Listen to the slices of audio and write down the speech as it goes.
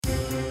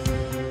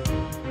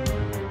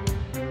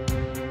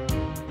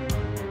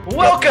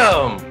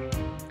Welcome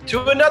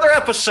to another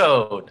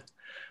episode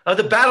of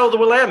the Battle of the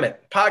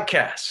Willamette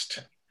podcast.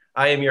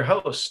 I am your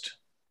host,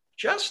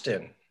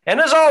 Justin. And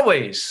as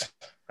always,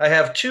 I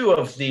have two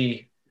of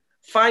the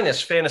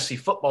finest fantasy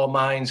football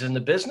minds in the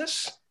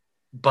business,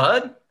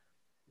 Bud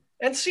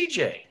and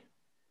CJ.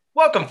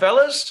 Welcome,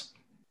 fellas.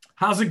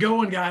 How's it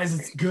going, guys?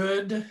 It's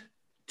good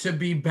to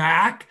be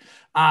back.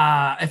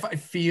 If I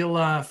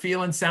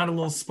feeling sound a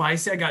little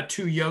spicy, I got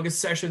 2 yoga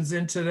sessions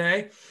in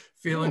today.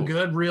 Feeling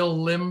good, real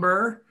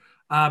limber.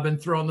 I've been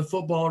throwing the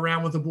football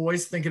around with the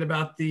boys, thinking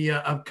about the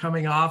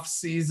upcoming off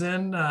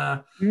season.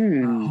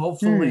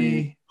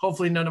 Hopefully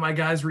none of my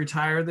guys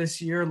retire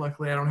this year.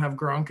 Luckily, I don't have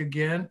Gronk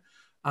again.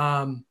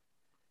 But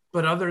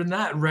other than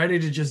that, ready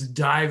to just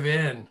dive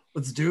in.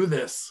 Let's do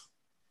this.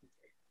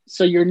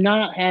 So you're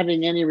not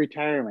having any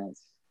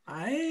retirements?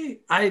 I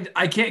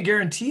can't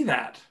guarantee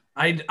that.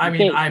 I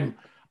mean,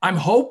 I'm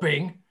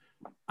hoping.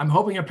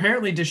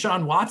 Apparently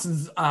Deshaun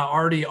Watson's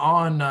already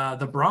on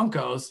the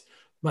Broncos,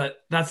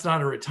 but that's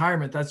not a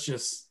retirement. That's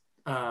just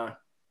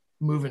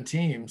moving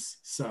teams.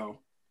 So,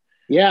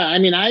 yeah, I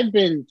mean, I've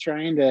been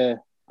trying to.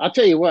 I'll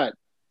tell you what.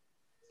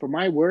 For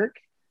my work,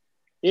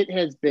 it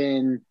has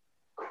been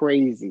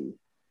crazy.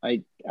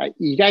 Like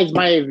you guys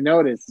might have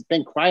noticed, it's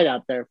been quiet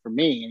out there for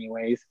me,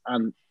 anyways,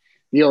 on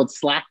the old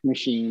Slack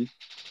machine.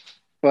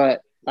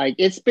 But like,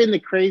 it's been the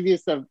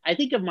craziest of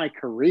my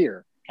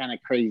career. Kind of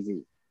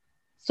crazy.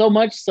 So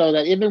much so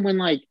that even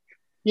when I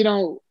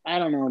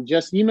don't know,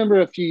 just you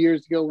remember a few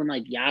years ago when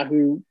like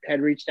Yahoo had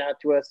reached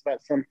out to us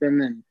about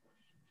something and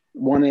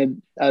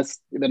wanted us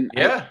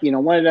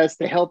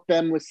to help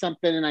them with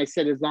something. And I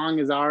said, as long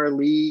as our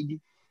league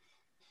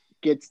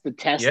gets to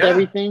test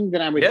everything,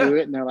 then I would do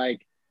it. And they're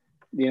like,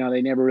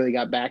 they never really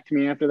got back to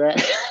me after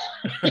that.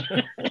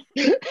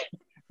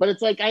 But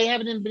it's like, I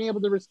haven't even been able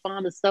to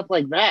respond to stuff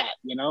like that.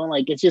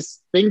 Like it's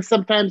just things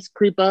sometimes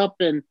creep up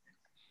and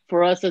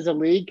for us as a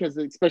league, because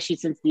especially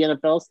since the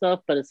NFL stuff,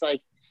 but it's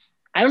like,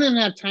 I don't even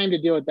have time to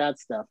deal with that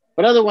stuff.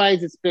 But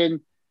otherwise it's been,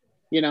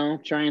 I'm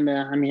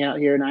out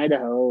here in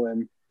Idaho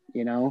and,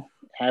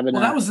 having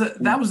that was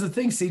the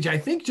thing, CJ. I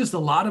think just a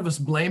lot of us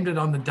blamed it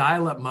on the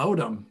dial-up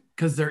modem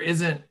because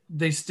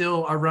they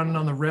still are running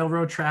on the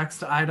railroad tracks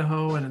to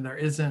Idaho and there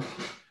isn't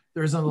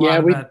a lot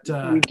of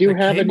that. We do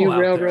have a new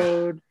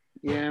railroad.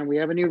 Yeah, we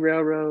have a new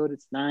railroad.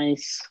 It's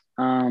nice.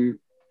 So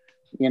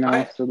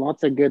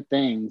lots of good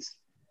things.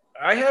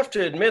 I have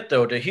to admit,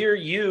 though, to hear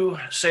you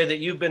say that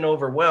you've been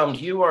overwhelmed,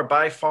 you are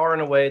by far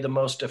and away the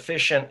most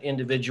efficient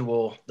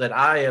individual that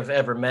I have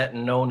ever met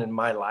and known in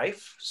my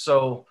life.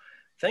 So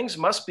things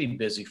must be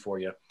busy for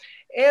you.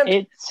 And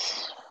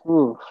it's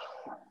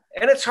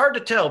hard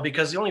to tell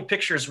because the only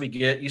pictures we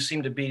get, you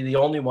seem to be the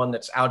only one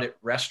that's out at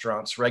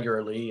restaurants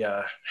regularly,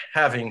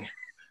 having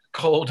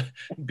cold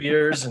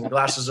beers and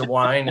glasses of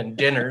wine and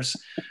dinners,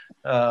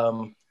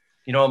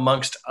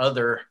 amongst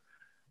other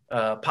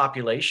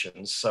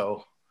populations.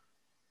 So,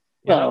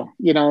 when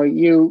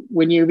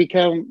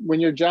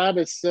your job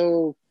is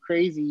so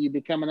crazy, you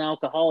become an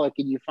alcoholic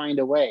and you find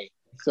a way.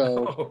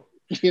 So,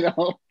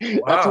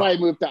 that's why I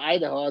moved to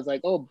Idaho. I was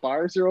like, oh,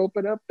 bars are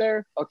open up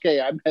there.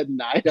 Okay. I'm heading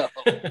to Idaho.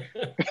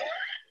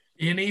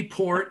 Any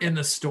port in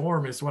the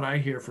storm is what I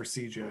hear for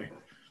CJ.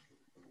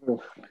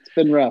 It's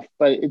been rough,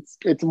 but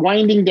it's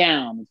winding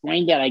down.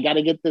 I got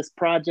to get this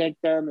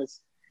project done,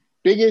 this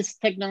biggest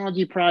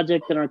technology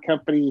project in our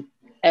company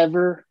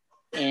ever.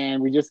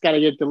 And we just got to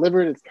get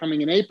delivered. It's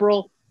coming in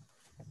April.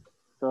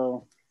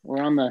 So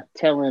we're on the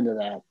tail end of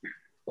that.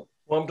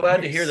 Well, I'm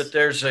glad to hear that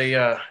there's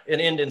an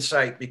end in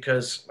sight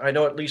because I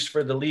know at least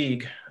for the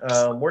league,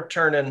 we're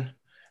turning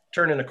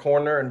a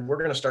corner and we're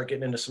going to start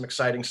getting into some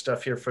exciting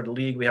stuff here for the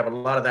league. We have a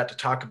lot of that to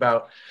talk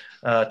about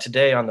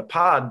today on the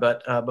pod.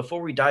 But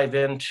before we dive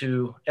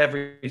into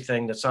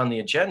everything that's on the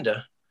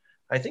agenda,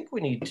 I think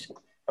we need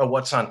a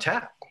What's on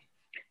Tap.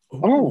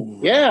 Oh,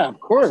 yeah, of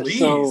course.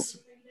 Please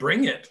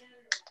bring it.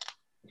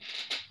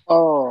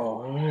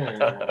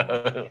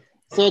 Oh,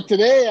 so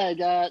today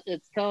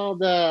it's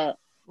called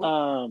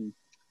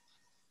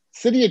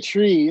City of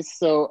Trees.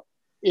 So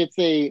it's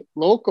a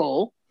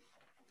local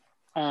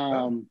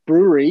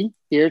brewery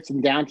here. It's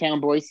in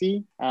downtown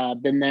Boise.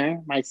 Been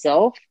there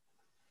myself.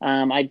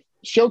 I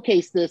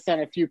showcased this on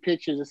a few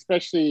pictures,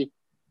 especially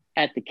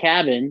at the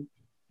cabin.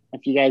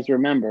 If you guys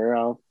remember,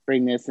 I'll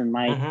bring this in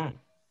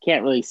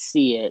can't really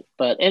see it.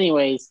 But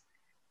anyways,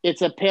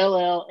 it's a pale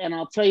ale, and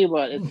I'll tell you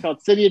what, it's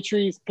called City of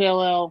Trees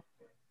Pale Ale,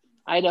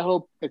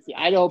 Idaho. It's the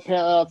Idaho Pale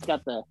Ale. It's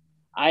got the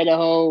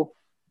Idaho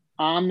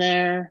on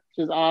there, which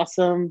is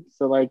awesome.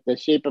 So like the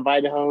shape of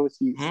Idaho, so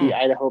you see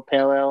Idaho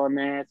Pale Ale in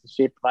there. It's the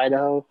shape of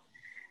Idaho.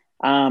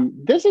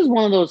 This is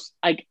one of those,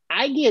 like,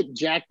 I get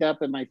jacked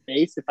up in my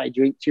face if I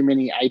drink too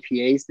many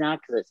IPAs now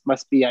because it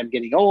must be I'm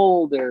getting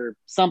old or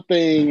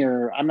something,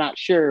 or I'm not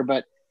sure,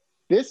 but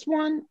this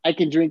one I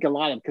can drink a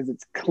lot of because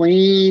it's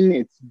clean,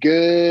 it's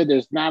good.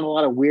 There's not a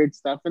lot of weird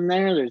stuff in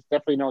there. There's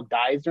definitely no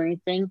dyes or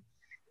anything.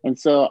 And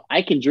so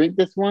I can drink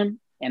this one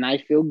and I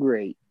feel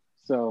great.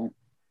 So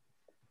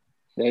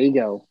there you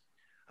go.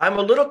 I'm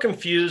a little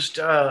confused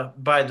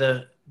by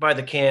the by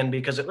the can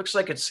because it looks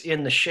like it's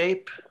in the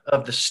shape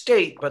of the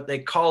state, but they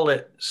call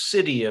it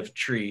City of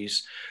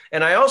Trees.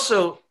 And I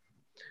also,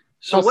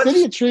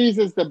 City of Trees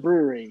is the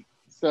brewery.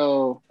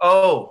 So.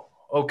 Oh,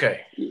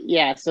 okay.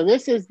 Yeah. So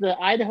this is the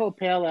Idaho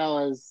Pale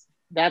Ale.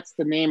 That's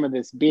the name of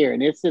this beer,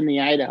 and it's in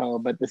the Idaho.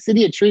 But the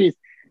City of Trees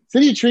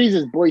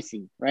is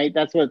Boise, right?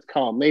 That's what it's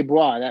called. Les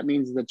Bois. That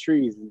means the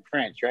trees in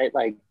French, right?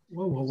 Like,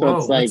 whoa. So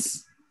it's like,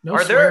 no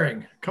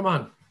swearing. Come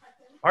on.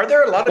 Are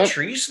there a lot of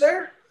trees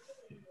there?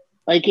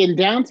 Like in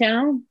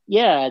downtown?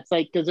 Yeah, it's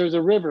like because there's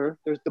a river.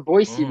 There's the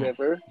Boise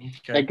River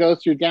that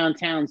goes through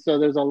downtown. So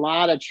there's a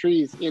lot of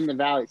trees in the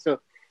valley. So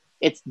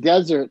it's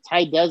desert, it's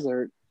high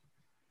desert.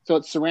 So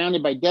it's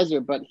surrounded by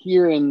desert. But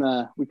here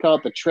we call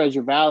it the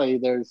Treasure Valley.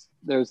 There's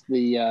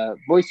the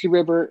Boise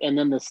River and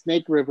then the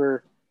Snake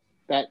River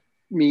that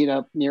meet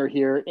up near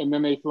here, and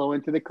then they flow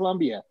into the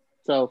Columbia.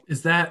 So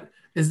is that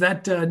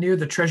near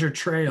the Treasure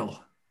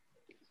Trail?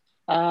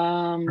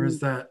 Or is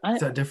that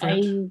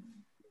different?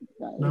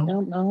 I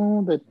don't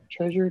know the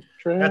Treasure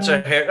Trail. That's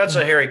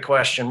a hairy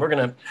question. We're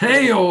gonna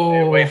stay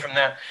away from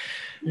that.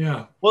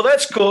 Yeah. Well,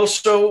 that's cool.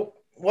 So,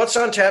 What's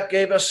on Tap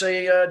gave us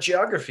a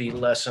geography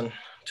lesson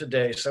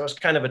today, so it's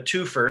kind of a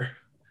twofer.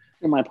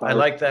 I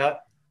like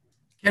that.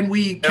 Can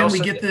we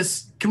get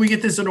this? Can we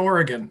get this in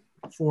Oregon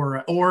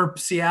or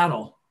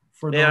Seattle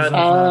for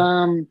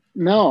those?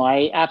 No,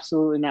 I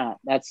absolutely not.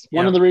 That's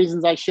one of the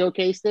reasons I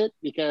showcased it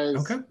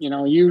because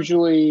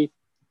usually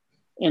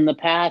in the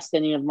past,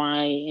 any of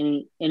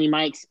my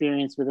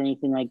experience with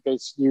anything like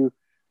this, you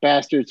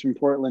bastards from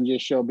Portland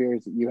just show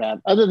beers that you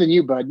have. Other than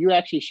you, Bud, you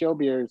actually show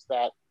beers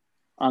that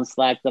on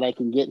Slack that I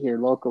can get here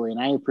locally, and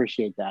I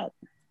appreciate that.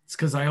 It's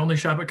because I only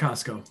shop at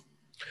Costco.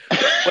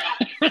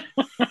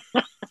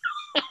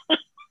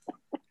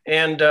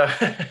 And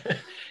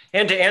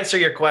and to answer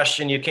your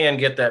question, you can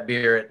get that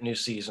beer at New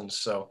Seasons,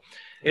 so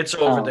it's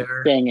over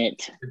there. Dang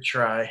it! Good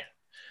try.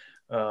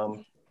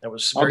 That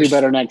was. I'll do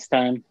better next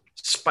time.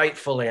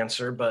 Spiteful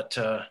answer, but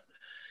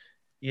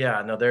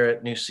they're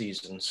at New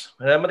Seasons,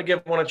 and I'm going to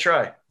give one a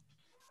try.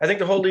 I think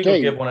the whole league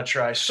will give one a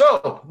try.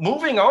 So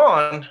moving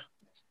on,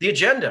 the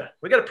agenda.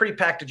 We got a pretty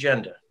packed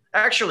agenda.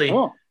 Actually,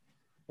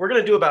 we're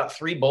going to do about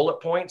 3 bullet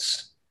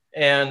points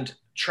and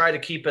try to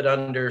keep it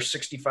under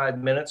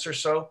 65 minutes or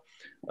so.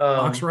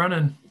 Clock's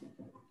running.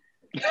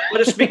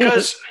 But it's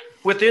because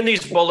within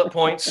these bullet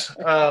points,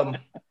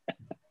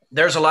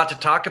 there's a lot to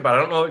talk about.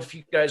 I don't know if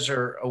you guys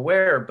are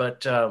aware,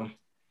 but our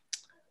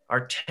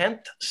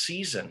 10th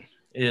season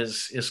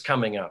is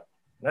coming up.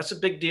 That's a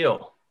big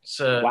deal.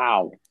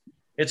 Wow.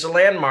 It's a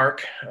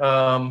landmark.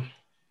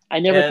 I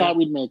never thought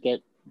we'd make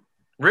it.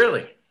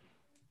 Really?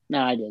 No,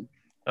 I did.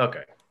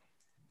 Okay.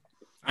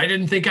 I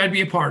didn't think I'd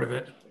be a part of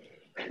it.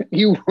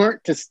 You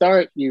weren't to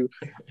start.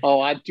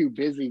 I'm too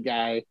busy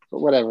guy, but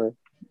whatever.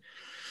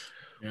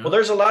 Yeah. Well,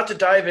 there's a lot to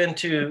dive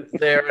into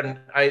there, and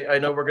I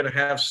know we're going to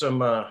have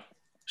some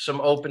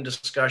open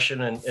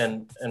discussion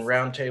and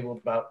roundtable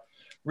about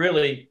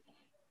really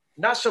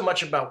not so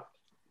much about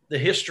the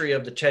history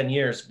of the 10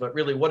 years, but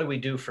really what do we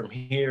do from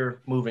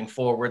here moving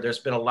forward? There's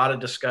been a lot of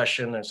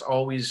discussion. There's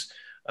always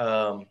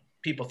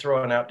people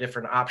throwing out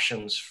different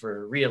options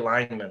for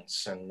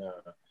realignments and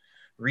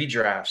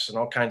redrafts and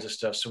all kinds of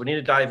stuff. So we need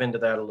to dive into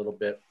that a little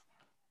bit.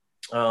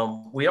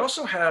 We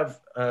also have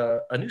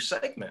a new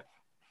segment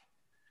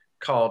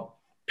called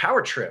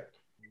Power Trip.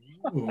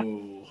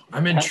 Ooh,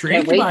 I'm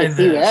intrigued by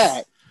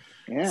this.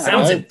 Yeah,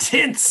 sounds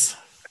intense.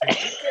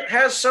 It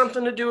has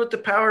something to do with the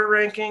power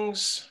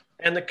rankings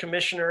and the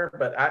commissioner,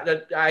 but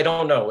I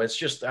don't know. It's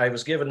just I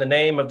was given the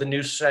name of the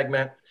new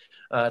segment.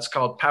 It's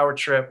called Power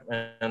Trip,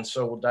 and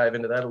so we'll dive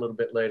into that a little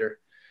bit later.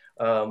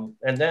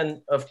 And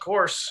then, of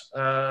course,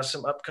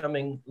 some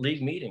upcoming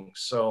league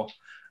meetings. So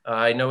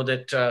I know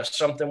that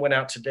something went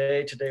out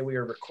today. Today we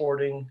are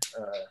recording.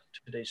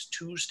 Today's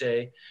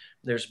Tuesday.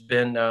 There's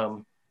been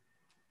a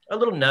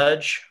little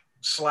nudge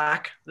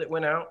Slack that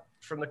went out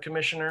from the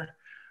commissioner,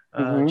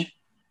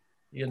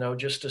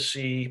 just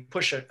to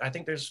push it. I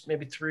think there's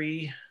maybe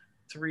three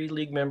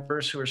league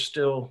members who are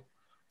still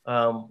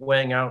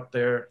weighing out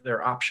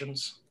their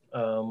options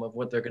of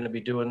what they're going to be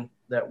doing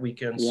that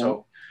weekend. Yeah.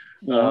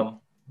 So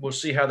we'll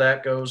see how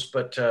that goes.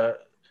 But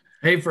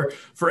hey,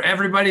 for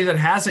everybody that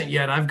hasn't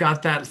yet, I've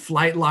got that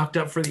flight locked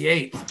up for the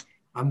 8th.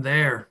 I'm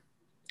there.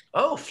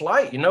 Oh,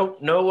 flight. The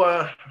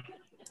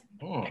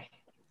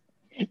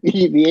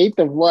 8th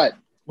of what?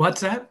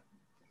 What's that?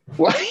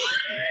 What?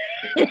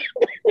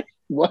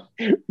 What?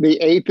 The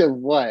 8th of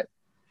what?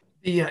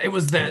 It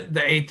was the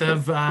 8th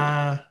of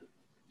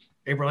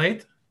April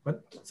 8th.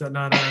 What? Is that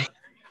not?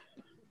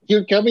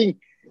 You're coming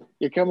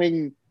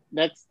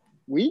next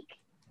week?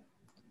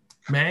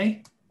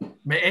 May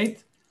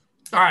 8th.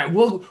 All right,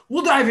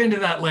 we'll dive into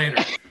that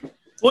later.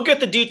 We'll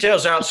get the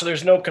details out so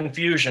there's no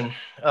confusion.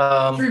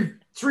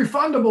 It's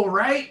refundable,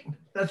 right?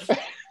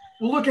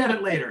 We'll look at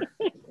it later.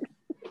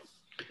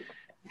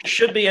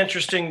 Should be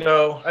interesting,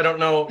 though. I don't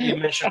know. You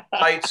mentioned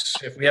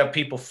flights. If we have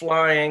people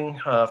flying,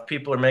 if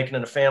people are making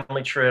it a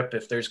family trip,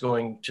 if there's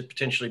going to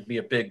potentially be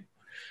a big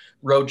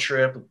road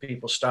trip with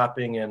people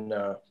stopping in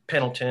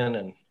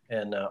Pendleton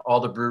and all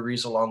the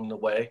breweries along the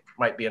way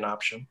might be an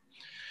option.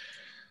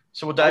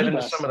 So we'll dive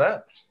into some of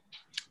that.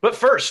 But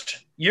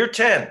first, year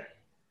 10.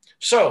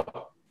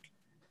 So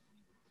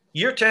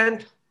year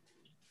 10,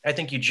 I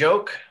think you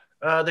joke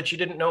that you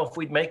didn't know if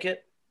we'd make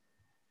it.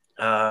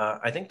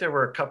 I think there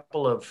were a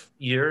couple of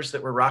years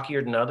that were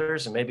rockier than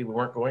others, and maybe we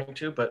weren't going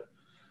to. But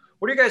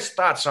what are your guys'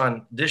 thoughts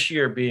on this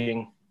year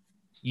being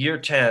year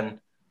 10?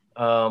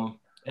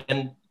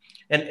 And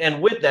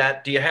with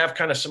that, do you have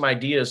kind of some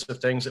ideas of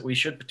things that we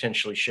should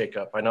potentially shake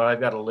up? I know I've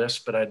got a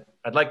list, but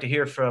I'd like to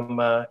hear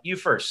from you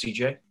first,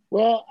 CJ.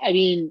 Well, I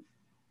mean,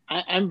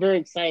 I'm very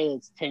excited.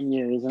 It's 10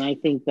 years, and I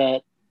think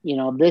that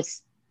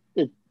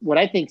what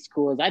I think is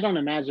cool is I don't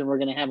imagine we're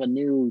going to have a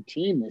new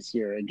team this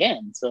year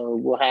again.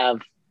 So I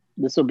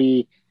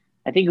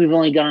think we've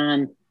only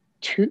gone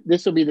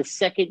this will be the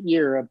second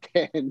year of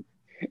 10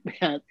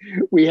 that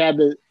we had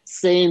the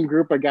same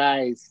group of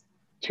guys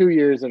 2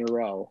 years in a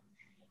row.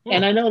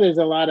 And I know there's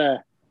a lot of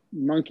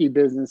monkey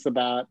business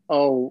about,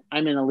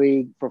 I'm in a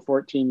league for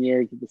 14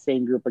 years with the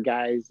same group of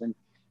guys and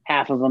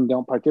half of them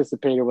don't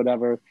participate or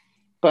whatever.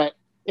 But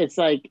it's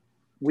like,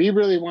 we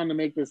really want to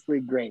make this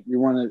league great. We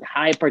wanted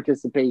high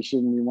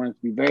participation. We want it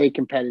to be very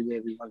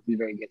competitive. We want it to be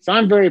very good. So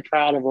I'm very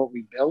proud of what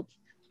we built.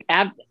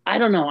 I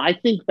don't know. I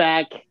think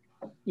back,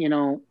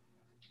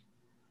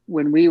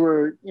 when we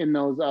were in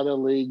those other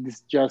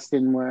leagues,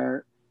 Justin,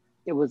 where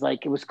it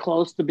was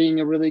close to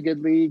being a really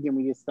good league, and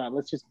we just thought,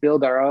 let's just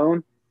build our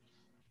own.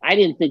 I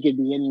didn't think it'd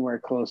be anywhere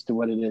close to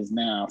what it is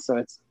now. So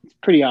it's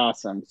pretty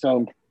awesome.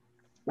 So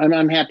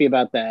I'm happy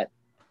about that.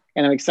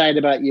 And I'm excited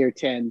about year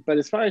 10. But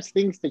as far as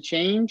things to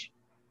change,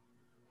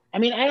 I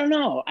mean, I don't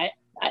know. I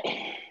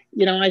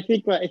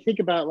think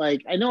about,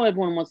 like, I know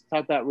everyone wants to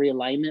talk about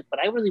realignment, but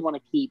I really want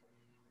to keep,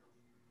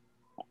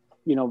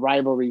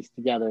 rivalries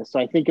together. So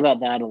I think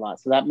about that a lot.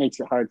 So that makes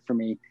it hard for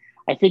me.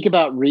 I think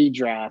about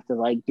redraft, and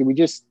like, do we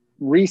just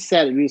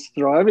reset it? We just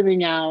throw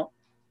everything out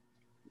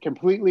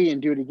completely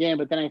and do it again.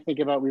 But then I think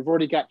about, we've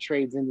already got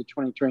trades into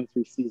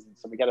 2023 season.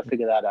 So we got to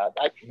figure that out.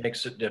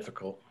 Makes it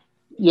difficult.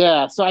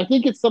 Yeah. So I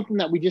think it's something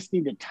that we just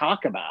need to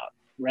talk about,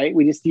 right?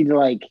 We just need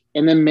to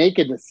and then make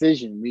a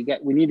decision. We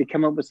need to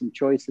come up with some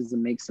choices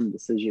and make some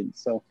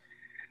decisions. So,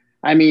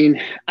 I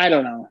mean, I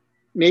don't know.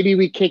 Maybe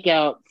we kick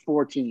out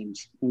 4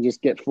 teams and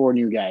just get 4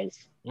 new guys,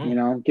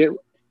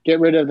 get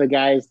rid of the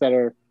guys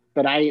that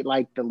I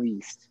like the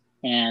least,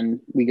 and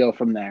we go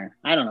from there.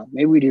 I don't know.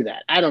 Maybe we do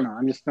that. I don't know.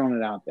 I'm just throwing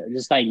it out there.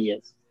 Just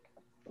ideas.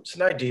 It's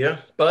an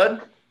idea.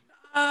 Bud?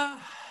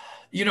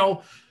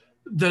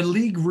 The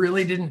league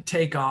really didn't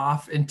take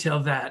off until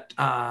that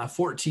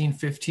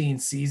 14-15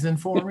 season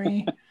for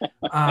me.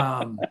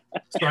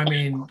 So, I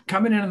mean,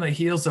 coming in on the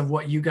heels of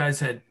what you guys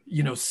had,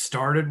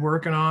 started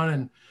working on,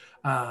 and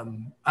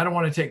I don't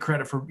want to take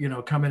credit for,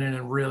 coming in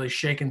and really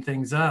shaking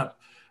things up.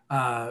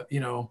 I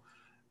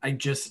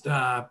just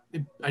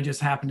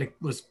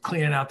was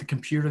cleaning out the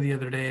computer the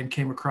other day and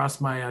came across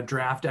my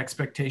draft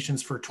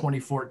expectations for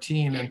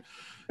 2014,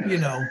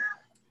 and,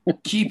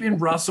 keeping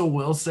Russell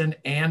Wilson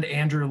and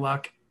Andrew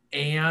Luck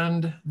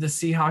and the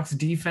Seahawks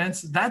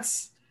defense,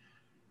 that's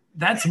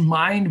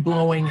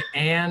mind-blowing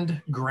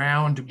and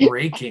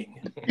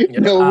groundbreaking.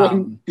 No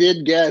one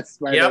did guess.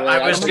 Yeah,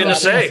 I was going to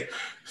say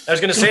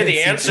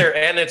the answer,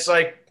 and it's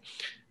like,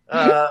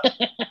 I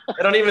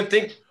don't even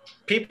think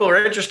people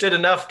are interested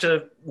enough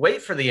to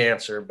wait for the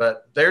answer,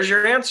 but there's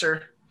your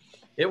answer.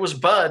 It was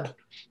Bud.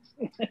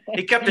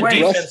 He kept the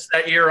defense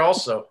that year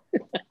also.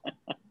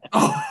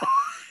 Oh,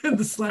 in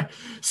the Slack.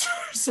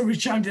 Somebody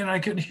chimed in. I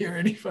couldn't hear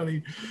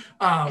anybody.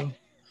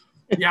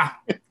 Yeah,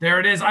 there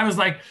it is. I was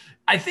like,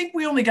 I think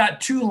we only got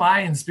 2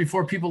 lines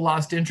before people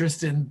lost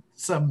interest in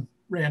some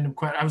random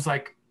question. I was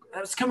like,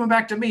 that's coming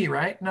back to me,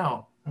 right?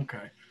 No.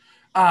 Okay.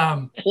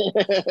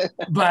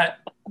 But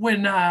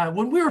when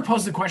we were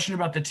posed the question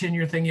about the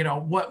 10-year thing,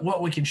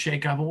 what we can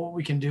shake up and what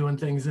we can do and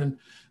things. And,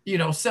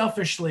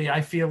 selfishly, I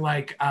feel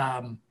like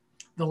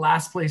the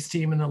last place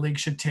team in the league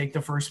should take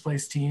the first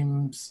place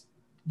team's,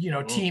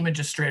 team and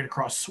just straight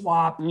across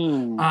swap.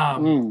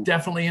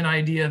 Definitely an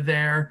idea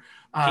there.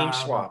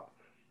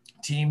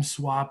 Team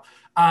swap.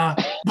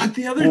 But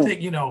the other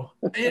thing,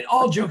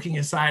 all joking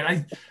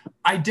aside,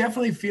 I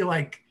definitely feel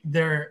like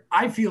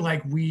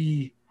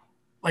we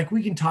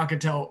can talk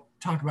about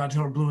it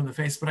until we're blue in the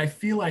face, but I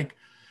feel like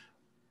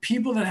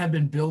people that have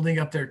been building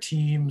up their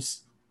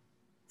teams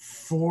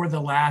for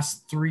the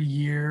last 3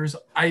 years,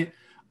 I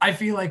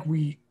feel like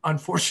we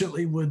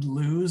unfortunately would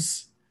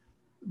lose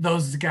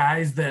those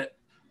guys that,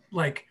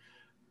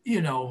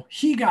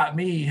 He Got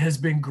Me has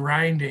been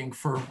grinding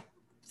for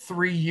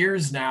 3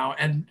 years now,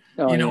 and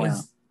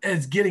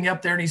is getting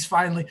up there, and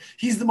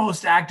he's the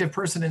most active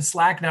person in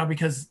Slack now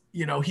because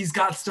he's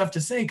got stuff to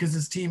say because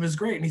his team is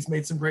great and he's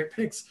made some great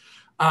picks.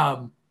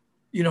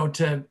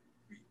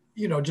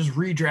 Just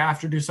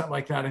redraft or do something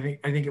like that. I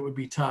think it would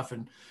be tough,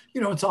 and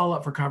it's all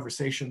up for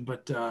conversation.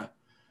 But I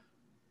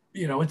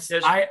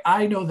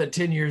know that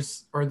 10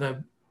 years or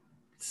the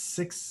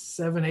 6,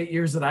 7, 8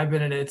 years that I've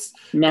been in it's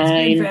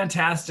been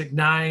fantastic.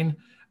 9.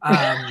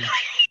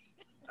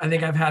 I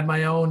think I've had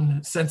my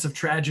own sense of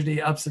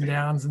tragedy, ups and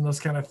downs, and those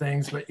kind of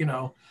things. But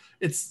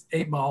it's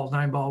 8-ball,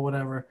 9-ball,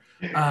 whatever.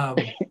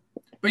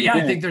 But yeah,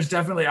 I think there's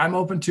definitely. I'm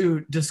open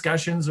to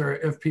discussions, or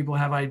if people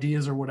have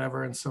ideas or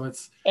whatever. And so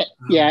it's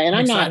and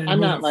I'm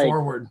not like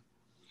forward.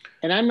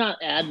 And I'm not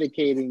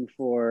advocating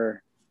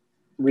for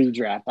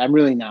redraft. I'm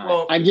really not.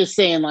 Well, I'm just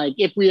saying, like,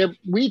 if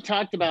we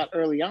talked about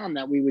early on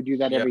that we would do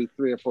that every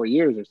 3 or 4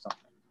 years or something.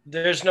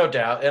 There's no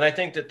doubt, and I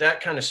think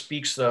that kind of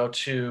speaks though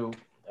to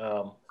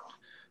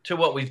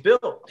what we've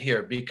built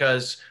here,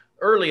 because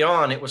early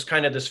on it was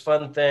kind of this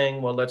fun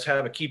thing. Well, let's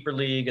have a keeper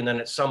league, and then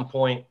at some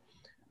point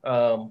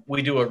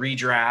we do a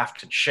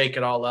redraft and shake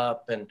it all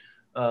up. And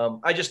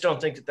I just don't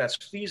think that that's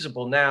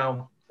feasible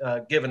now,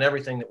 given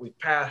everything that we've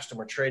passed and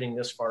we're trading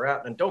this far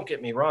out. And don't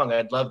get me wrong,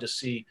 I'd love to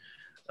see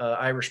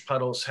Irish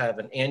Puddles have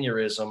an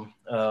aneurysm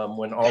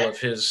when all of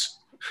his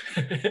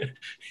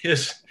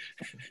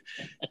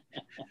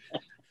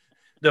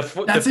the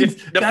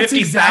 50,000 the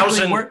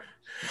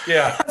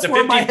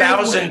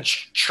 50,000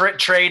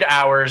 trade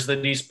hours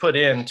that he's put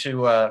in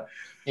to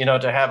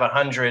have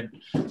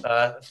 100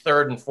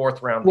 third and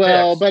fourth round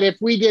picks. But if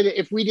we did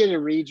a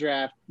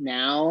redraft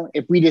now,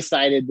 if we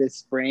decided this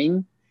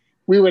spring,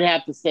 we would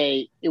have to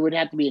say it would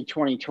have to be in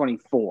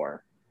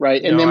 2024,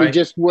 right? And then we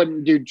just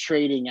wouldn't do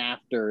trading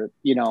after,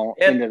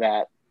 into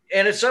that.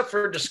 And it's up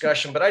for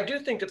discussion, but I do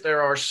think that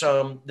there are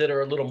some that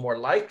are a little more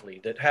likely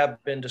that have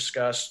been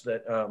discussed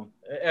that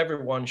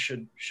everyone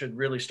should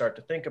really start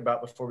to think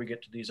about before we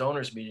get to these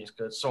owners meetings,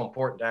 because it's so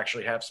important to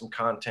actually have some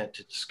content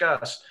to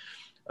discuss.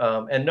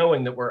 And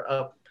knowing that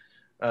we're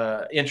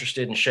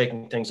interested in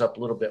shaking things up a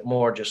little bit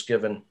more, just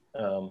given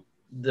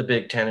the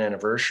Big Ten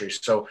anniversary.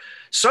 So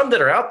some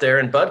that are out there,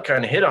 and Bud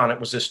kind of hit on it,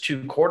 was this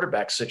 2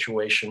 quarterback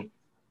situation.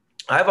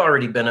 I've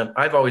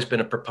always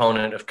been a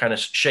proponent of kind of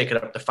shaking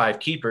up the 5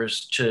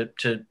 keepers to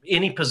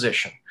any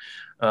position,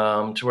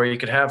 to where you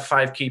could have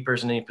 5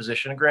 keepers in any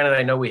position. And granted,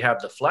 I know we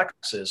have the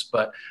flexes,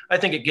 but I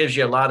think it gives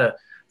you a lot of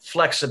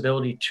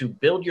flexibility to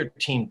build your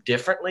team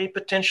differently,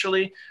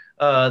 potentially,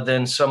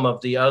 than some of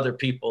the other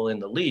people in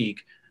the league.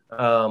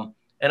 And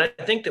I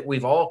think that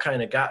we've all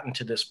kind of gotten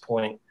to this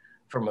point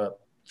from a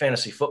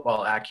fantasy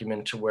football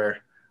acumen to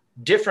where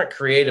different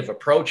creative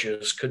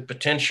approaches could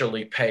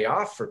potentially pay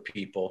off for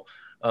people.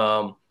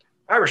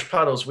 Irish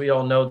Puddles, we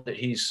all know that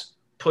he's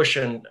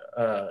pushing,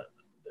 to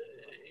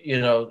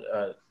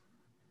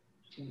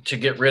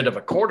get rid of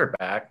a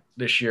quarterback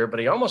this year, but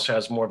he almost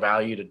has more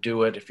value to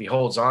do it if he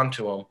holds on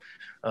to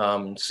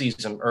him,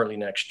 sees him early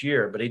next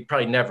year. But he'd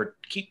probably never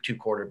keep 2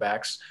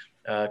 quarterbacks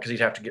because he'd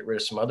have to get rid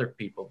of some other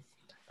people.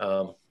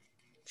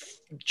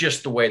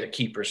 Just the way that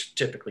keepers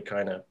typically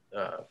kind of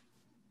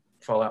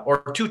fall out.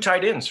 Or 2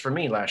 tight ends for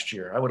me last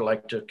year. I would have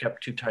liked to have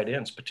kept 2 tight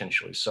ends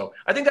potentially. So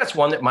I think that's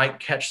one that might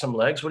catch some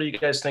legs. What do you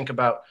guys think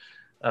about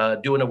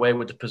doing away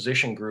with the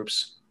position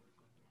groups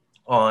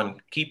on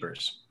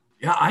keepers?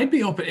 Yeah, I'd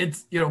be open.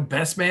 It's,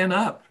 best man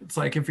up. It's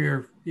like if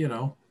you're,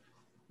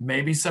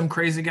 maybe some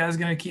crazy guy's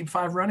going to keep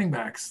 5 running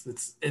backs.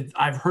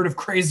 I've heard of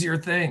crazier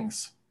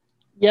things.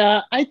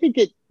 Yeah, I think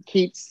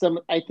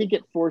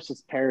it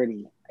forces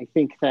parity. I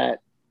think that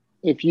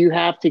if you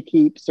have to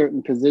keep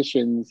certain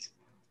positions,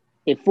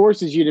 it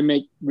forces you to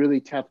make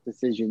really tough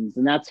decisions.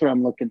 And that's what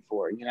I'm looking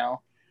for.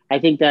 I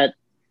think that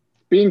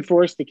being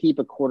forced to keep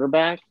a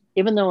quarterback,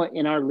 even though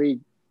in our league,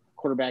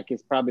 quarterback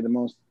is probably the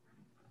most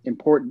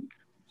important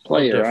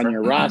player on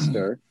your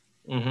roster.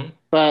 Mm-hmm.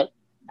 But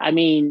I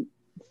mean,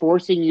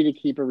 forcing you to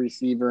keep a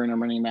receiver and a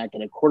running back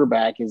and a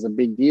quarterback is a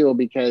big deal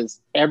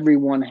because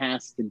everyone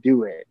has to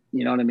do it.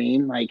 You know what I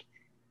mean? Like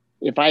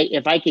if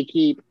I could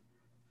keep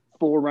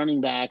 4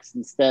 running backs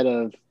instead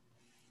of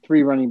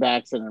 3 running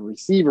backs and a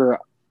receiver,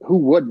 who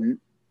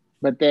wouldn't?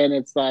 But then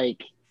it's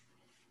like,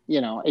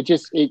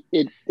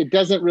 it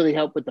doesn't really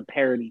help with the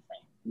parity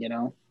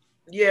thing,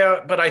 Yeah,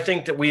 but I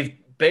think that we've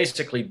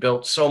basically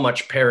built so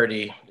much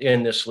parity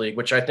in this league,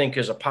 which I think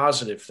is a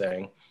positive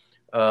thing.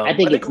 I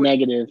think it's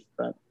negative,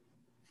 but.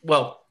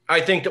 Well,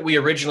 I think that we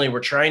originally were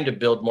trying to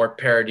build more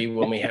parity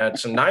when we had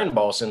some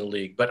 9-balls in the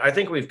league, but I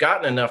think we've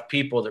gotten enough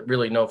people that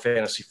really know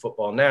fantasy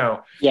football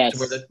now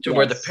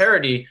where the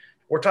parity,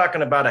 we're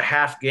talking about a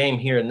half game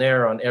here and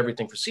there on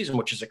everything for season,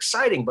 which is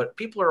exciting, but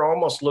people are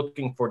almost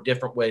looking for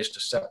different ways to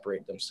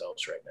separate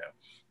themselves right now.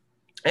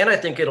 And I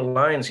think it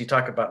aligns. You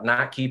talk about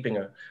not keeping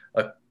a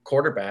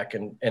quarterback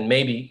and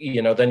maybe,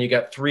 then you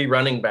got 3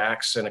 running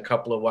backs and a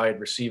couple of wide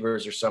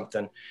receivers or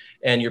something,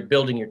 and you're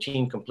building your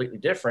team completely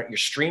different. You're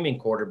streaming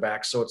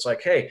quarterbacks. So it's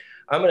like, hey,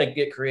 I'm going to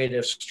get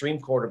creative, stream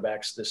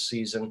quarterbacks this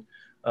season.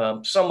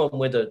 Someone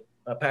with a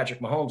Patrick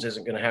Mahomes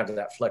isn't going to have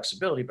that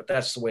flexibility, but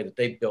that's the way that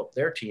they built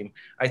their team.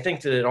 I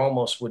think that it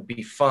almost would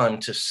be fun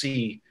to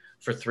see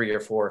for 3 or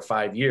 4 or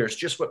 5 years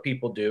just what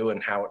people do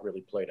and how it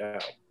really played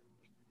out.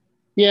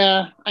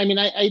 Yeah, I mean,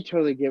 I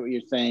totally get what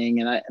you're saying,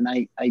 and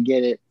I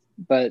get it,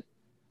 but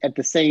at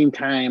the same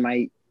time,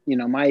 my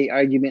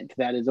argument to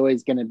that is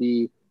always going to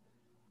be,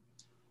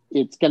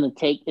 it's going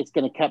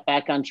to cut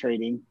back on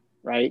trading,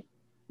 right?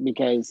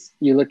 Because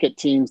you look at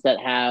teams that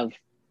have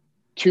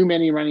too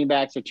many running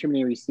backs or too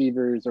many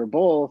receivers or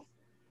both,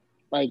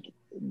 like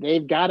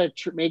they've got to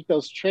make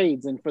those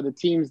trades. And for the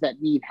teams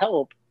that need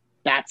help,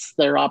 that's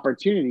their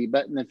opportunity.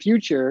 But in the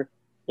future,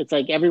 it's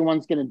like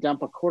everyone's going to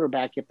dump a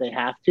quarterback if they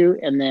have to.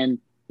 And then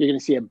you're going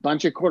to see a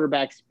bunch of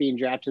quarterbacks being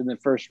drafted in the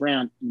first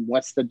round. And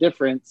what's the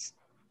difference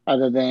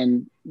other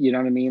than, you know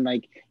what I mean?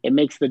 Like it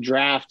makes the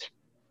draft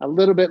a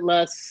little bit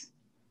less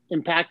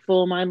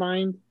impactful in my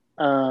mind.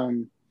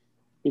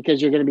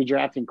 Because you're going to be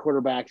drafting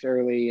quarterbacks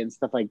early and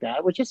stuff like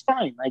that, which is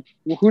fine. Like,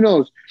 who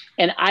knows?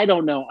 And I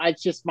don't know. I'm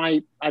just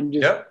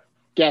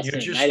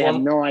guessing. I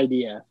have no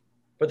idea.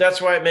 But that's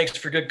why it makes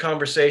for good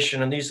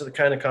conversation. And these are the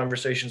kind of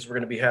conversations we're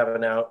going to be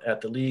having out at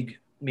the league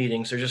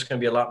meetings. There's just going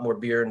to be a lot more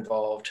beer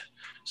involved.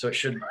 So it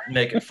should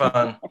make it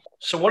fun.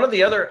 So one of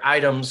the other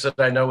items that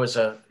I know is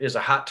a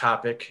hot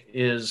topic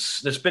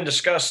that's been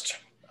discussed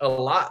a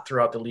lot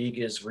throughout the league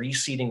is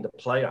reseeding the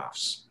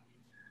playoffs.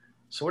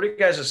 So what are you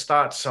guys'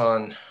 thoughts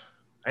on?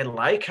 I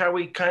like how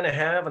we kind of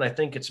have, and I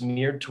think it's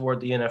mirrored toward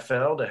the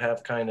NFL to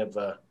have kind of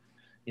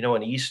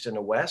an East and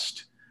a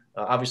West.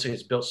 Obviously,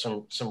 it's built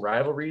some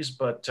rivalries,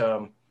 but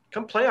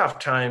come playoff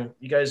time,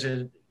 you guys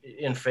are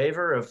in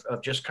favor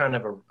of just kind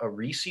of a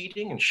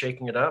reseeding and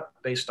shaking it up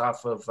based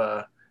off of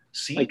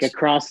seeds,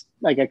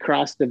 like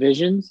across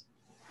divisions.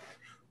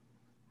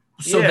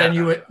 So then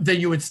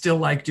you would still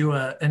like do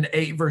an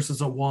 8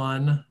 versus a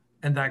 1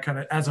 and that kind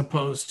of, as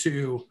opposed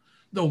to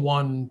the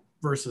 1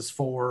 versus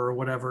 4 or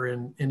whatever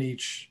in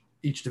each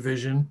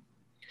division.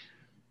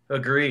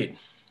 Agreed.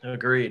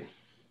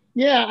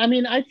 Yeah, I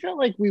mean, I felt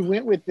like we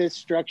went with this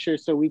structure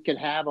so we could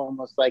have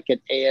almost like an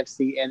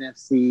AFC,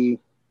 NFC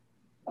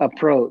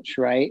approach,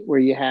 right? Where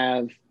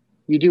you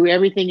do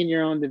everything in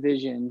your own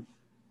division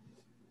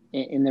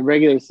in the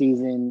regular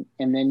season,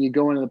 and then you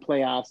go into the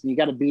playoffs and you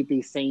got to beat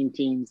these same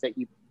teams that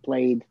you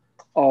played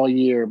all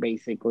year,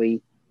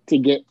 basically, to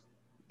get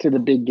to the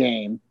big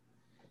game.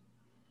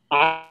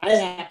 I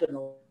happen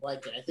to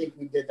like it. I think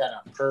we did that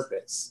on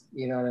purpose.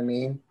 You know what I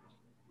mean?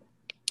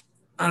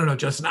 I don't know,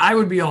 Justin. I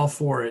would be all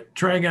for it.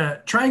 Trying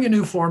a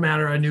new format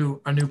or a new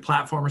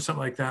platform or something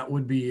like that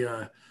would be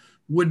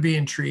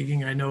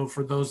intriguing. I know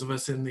for those of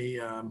us in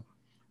the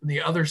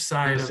other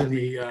side of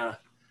the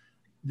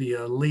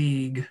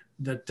league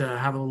that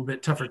have a little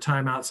bit tougher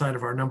time outside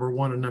of our number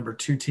 1 and number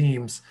 2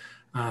 teams.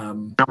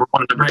 Might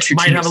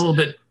have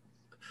a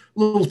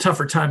little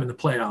tougher time in the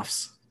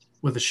playoffs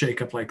with a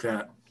shakeup like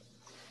that.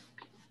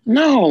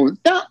 No,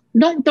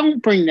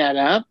 don't bring that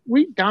up.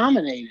 We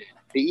dominated.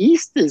 The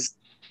East is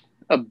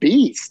a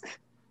beast.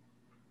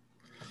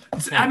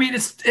 I mean,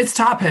 it's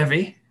top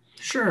heavy,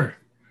 sure.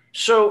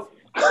 So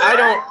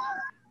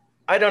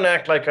I don't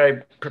act like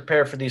I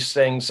prepare for these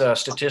things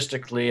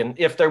statistically. And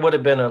if there would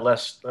have been a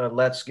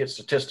let's get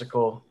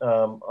statistical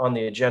on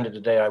the agenda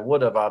today, I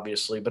would have,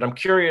 obviously. But I'm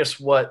curious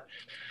what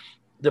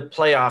the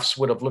playoffs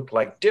would have looked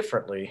like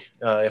differently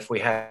if we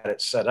had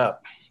it set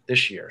up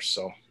this year.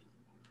 So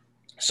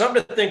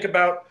something to think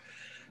about,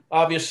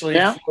 obviously,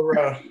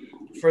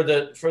 for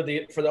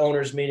the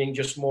owners meeting.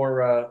 Just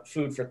more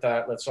food for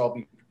thought. Let's all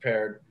be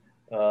prepared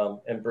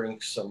and bring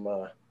some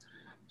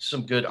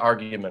good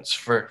arguments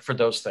for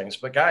those things.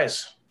 But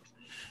guys,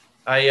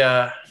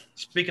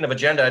 speaking of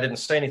agenda, I didn't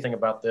say anything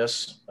about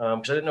this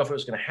because I didn't know if it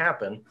was going to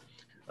happen.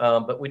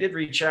 But we did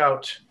reach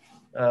out.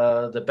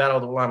 The Battle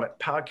of the Willamette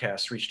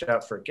podcast reached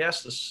out for a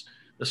guest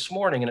this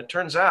morning, and it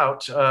turns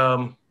out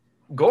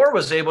Gore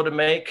was able to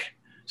make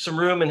some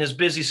room in his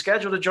busy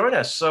schedule to join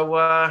us. So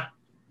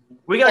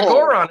we got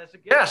Gore on as a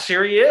guest.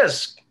 Here he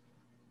is.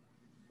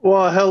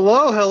 Well,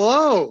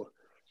 hello.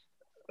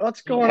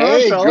 What's going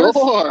on, fellas?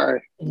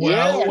 Gore.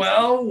 Well.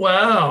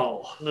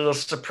 Little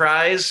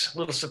surprise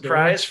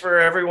for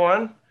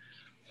everyone.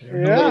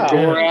 Yeah.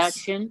 Gore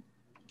action.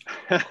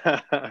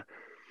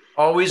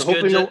 Always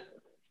good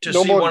to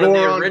see one of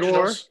the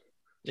originals.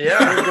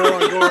 Yeah.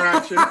 Gore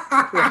action.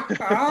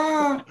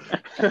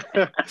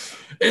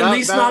 At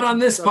least not on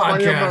this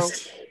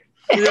podcast.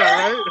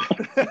 Yeah,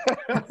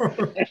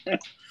 right?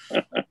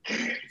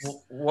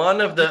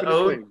 One of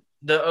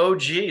the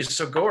OGs.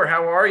 So Gore,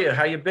 how are you?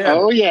 How you been?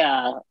 Oh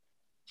yeah.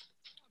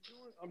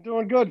 I'm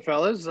doing good,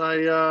 fellas.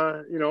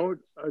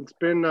 It's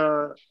been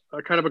a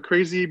kind of a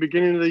crazy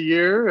beginning of the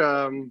year,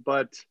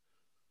 but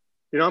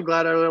I'm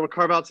glad I was able to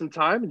carve out some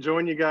time and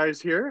join you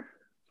guys here.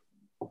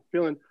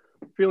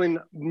 Feeling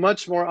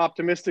much more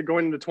optimistic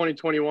going into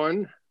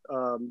 2021,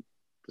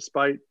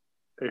 despite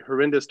a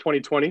horrendous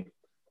 2020.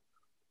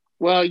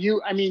 Well,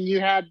 you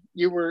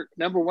were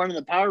number 1 in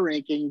the power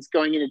rankings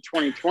going into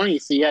 2020,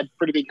 so you had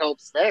pretty big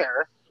hopes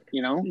there,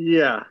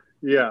 Yeah.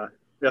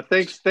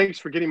 Thanks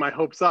for getting my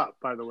hopes up,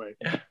 by the way.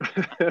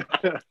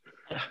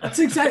 That's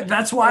exactly.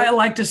 That's why I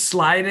like to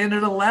slide in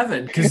at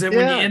 11, because then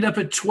when you end up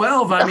at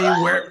 12, I mean,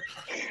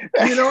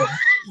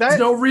 there's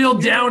no real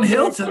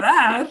downhill to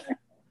that.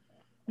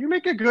 You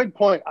make a good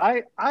point.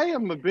 I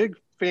am a big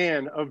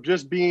fan of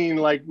just being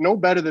like no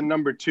better than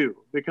number 2,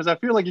 because I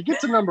feel like you get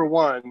to number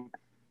 1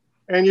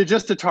 and you're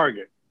just a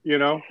target,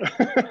 Yeah,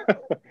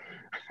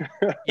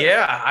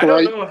 I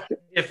don't know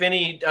if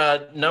any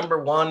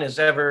number 1 has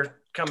ever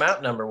come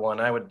out number 1.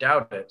 I would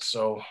doubt it.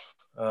 So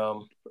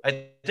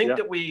I think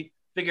that we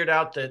figured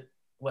out that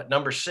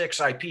number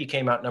 6 IP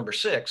came out number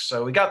 6.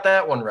 So we got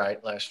that one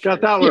right last year.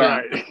 Got that one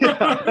right.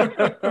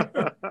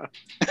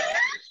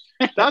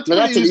 That's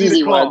an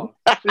easy one.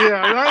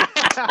 Yeah, right.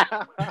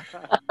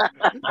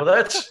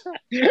 Well,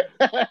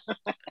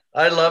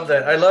 I love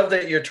that. I love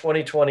that your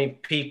 2020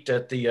 peaked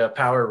at the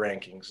power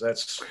rankings.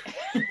 That's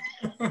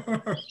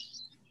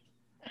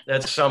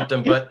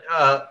something. But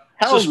how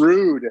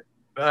rude.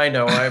 I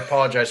know. I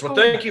apologize. Well,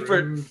 thank you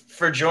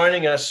for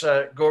joining us,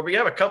 Gord. We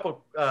have a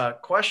couple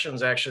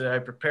questions actually that I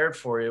prepared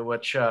for you,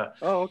 which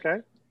okay,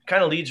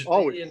 kind of leads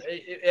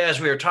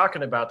as we were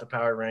talking about the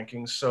power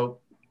rankings. So,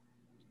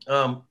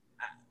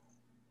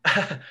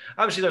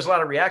 obviously, there's a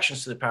lot of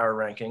reactions to the power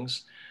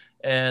rankings,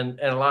 and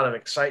a lot of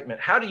excitement.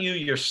 How do you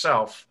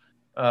yourself?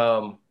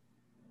 How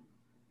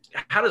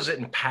does it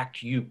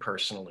impact you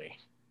personally?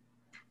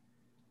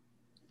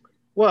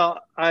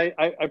 Well,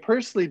 I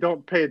personally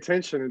don't pay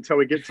attention until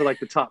we get to like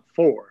the top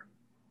 4.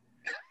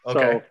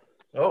 Okay.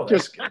 So,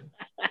 that's good.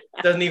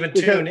 Doesn't even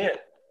tune in.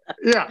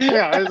 Yeah.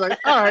 It's like,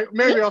 all right,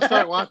 maybe I'll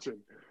start watching.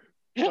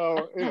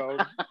 So,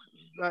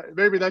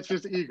 maybe that's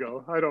just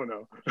ego. I don't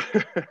know.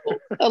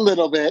 A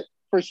little bit,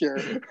 for sure.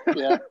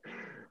 Yeah.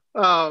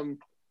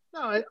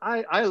 No,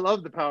 I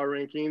love the power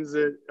rankings.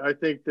 I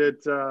think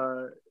that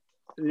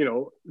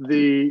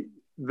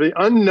the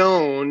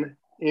unknown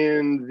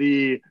in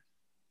the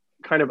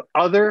kind of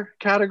other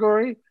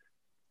category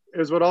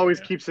is what always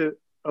keeps it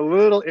a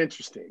little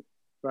interesting,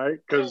 right?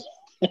 Because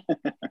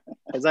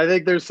I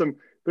think there's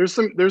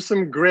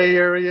some gray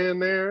area in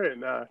there,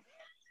 and I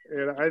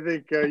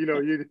think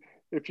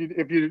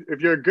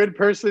if you're a good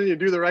person, you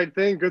do the right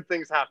thing, good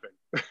things happen.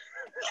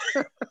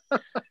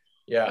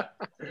 Yeah,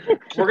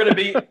 we're gonna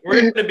be in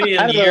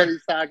I don't know what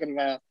he's talking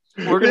about.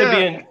 We're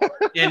going to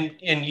be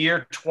in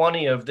year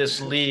 20 of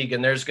this league,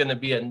 and there's going to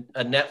be a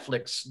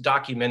Netflix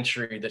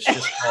documentary that's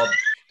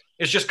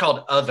just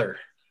called Other.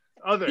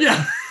 Other.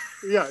 Yeah.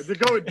 Yeah.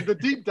 The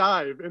deep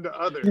dive into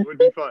Other would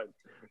be fun.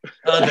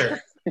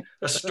 Other,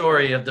 a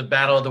story of the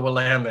Battle of the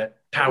Willamette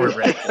power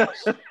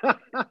rankings.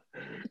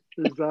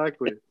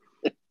 Exactly.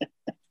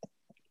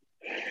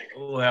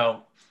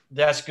 Well,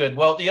 that's good.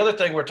 Well, the other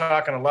thing we're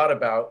talking a lot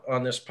about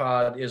on this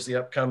pod is the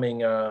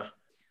upcoming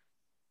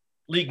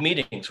league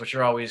meetings, which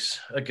are always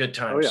a good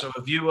time. Oh, yeah. So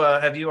have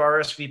you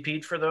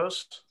RSVP'd for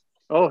those?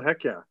 Oh,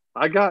 heck yeah.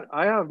 I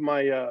have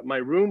my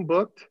room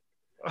booked.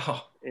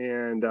 Oh,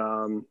 and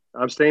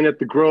I'm staying at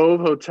the Grove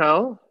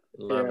Hotel.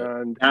 Love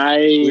and it.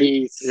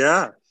 Nice.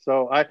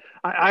 So I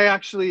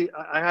actually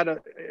had a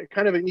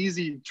kind of an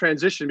easy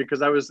transition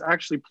because I was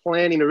actually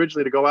planning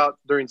originally to go out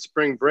during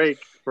spring break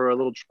for a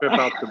little trip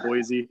out to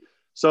Boise.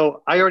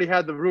 So I already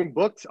had the room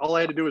booked. All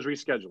I had to do was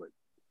reschedule it.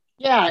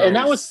 Yeah, So, and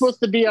that was supposed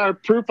to be our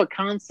proof of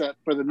concept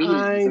for the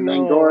meetings. And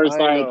then Gore's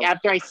like,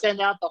 after I send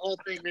out the whole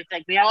thing, it's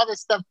like, we have all this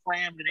stuff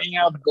planned. We're going to hang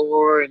out with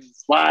Gore and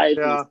his wife,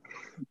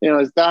 and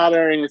his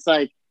daughter. And it's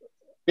like,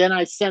 then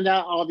I send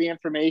out all the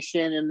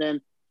information. And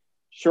then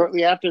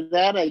shortly after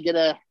that, I get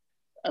a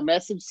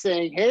message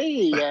saying,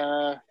 hey,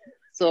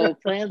 so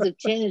plans have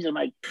changed. I'm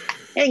like,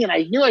 dang it,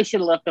 I knew I should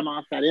have left them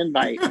off that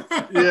invite.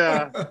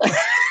 Yeah.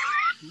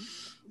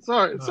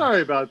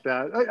 Sorry about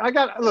that. I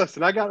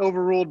got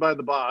overruled by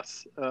the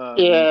boss.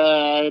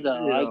 I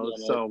know. I get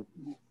so.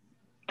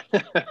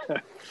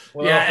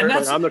 Well, yeah, and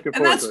I'm looking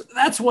forward to it.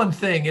 That's one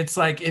thing. It's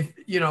like if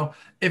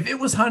it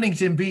was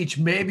Huntington Beach,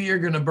 maybe you're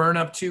going to burn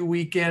up 2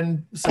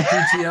 weekend, some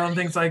PTO and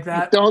things like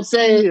that. Don't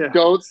say it.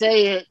 Don't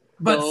say it.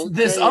 But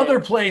this other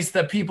place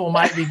that people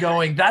might be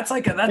going, that's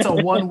a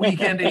 1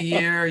 weekend a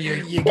year.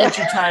 You get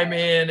your time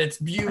in. It's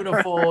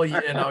beautiful.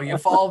 You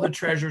follow the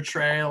treasure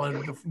trail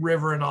and the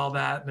river and all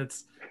that, and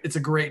it's a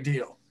great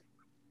deal.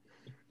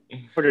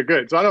 Okay,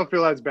 good. So I don't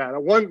feel as bad.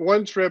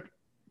 One trip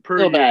per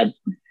year. Bad.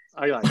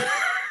 I like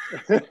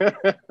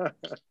it.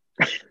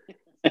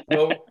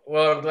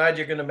 Well, I'm glad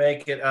you're going to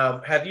make it.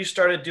 Have you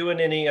started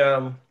doing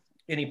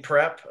any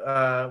prep?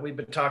 We've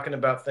been talking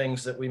about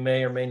things that we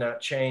may or may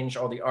not change,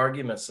 all the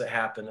arguments that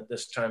happen at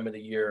this time of the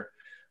year.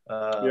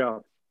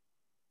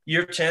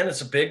 Year 10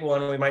 is a big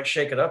one. We might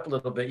shake it up a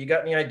little bit. You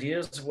got any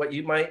ideas of what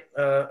you might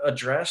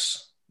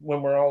address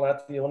when we're all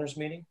at the owners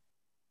meeting?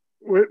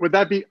 Would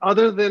that be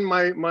other than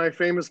my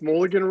famous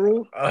mulligan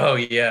rule? Oh,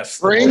 yes.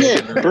 Bring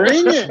it.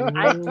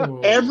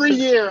 Every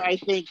year I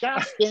think,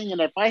 gosh dang it,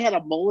 if I had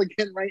a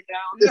mulligan right now,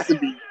 this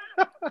would be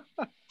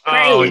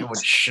Oh, it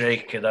would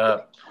shake it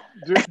up.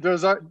 Do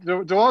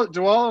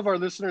all of our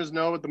listeners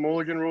know what the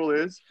mulligan rule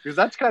is? Because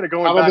that's kind of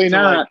going Probably back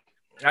to not.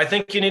 I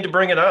think you need to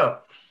bring it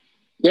up.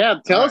 Yeah,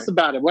 tell us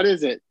about it. What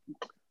is it?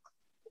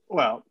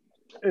 Well,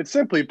 it's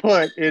simply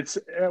put,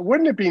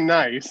 wouldn't it be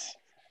nice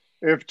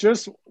if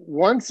just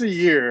once a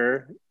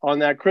year on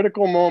that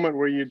critical moment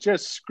where you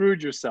just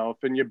screwed yourself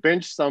and you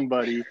bench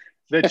somebody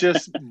that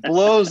just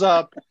blows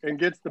up and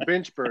gets the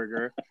bench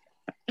burger,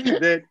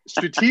 that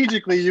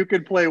strategically you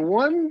could play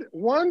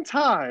one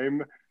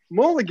time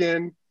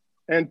mulligan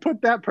and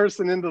put that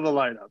person into the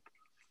lineup,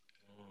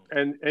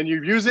 and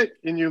you use it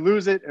and you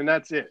lose it and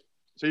that's it.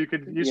 So you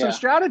could use some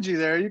strategy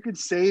there. You could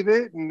save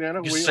it and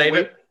then save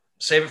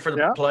it for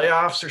the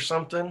playoffs or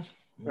something.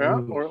 Yeah,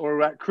 or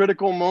that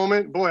critical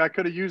moment. Boy, I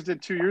could have used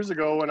it 2 years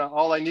ago when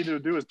all I needed to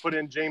do was put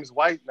in James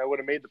White and I would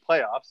have made the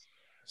playoffs.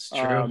 It's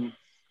true.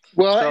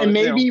 Well, So, and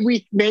maybe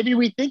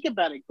we think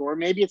about it, Gore.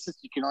 Maybe it's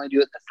just you can only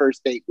do it the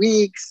first 8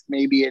 weeks.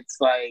 Maybe it's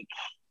like,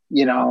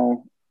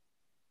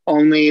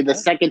 only the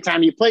second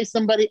time you play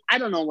somebody. I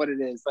don't know what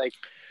it is. Like,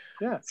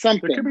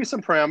 something. There could be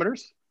some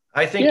parameters.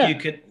 I think you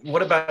could.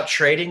 What about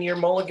trading your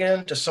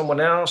mulligan to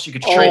someone else? You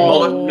could trade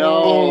mulligan.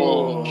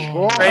 No,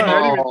 Boy, I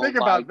didn't even think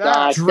about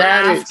that.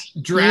 Draft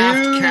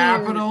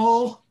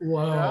capital.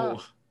 Whoa. Yeah.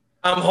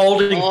 I'm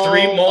holding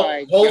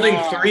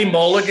three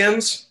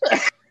mulligans.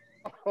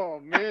 Oh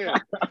man.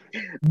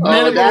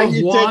 Minimum of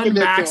you're 1, taking it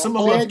to a maximum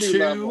whole of new 2.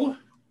 level.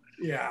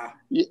 Yeah.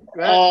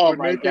 That would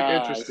my make gosh. it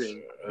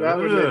interesting. That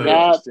would make it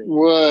That interesting.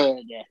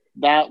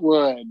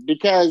 would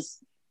because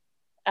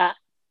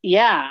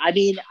I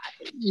mean,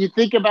 you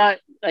think about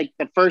like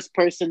the first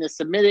person to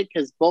submit it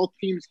because both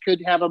teams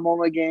could have a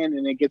mulligan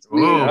and it gets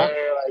weird.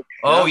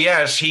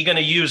 Is he going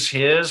to use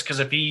his? Because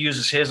if he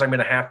uses his, I'm going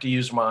to have to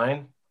use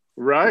mine.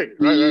 Right.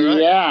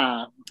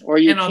 Yeah, or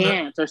you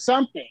can't, or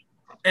something.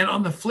 And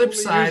on the flip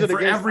side,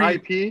 for every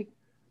IP.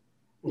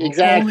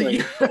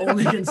 Exactly.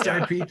 Only against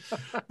IP.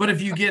 But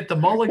if you get the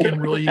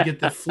mulligan rule, you get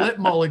the flip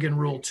mulligan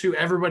rule too.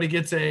 Everybody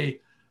gets a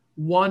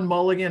 1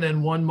 mulligan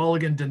and 1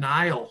 mulligan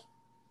denial.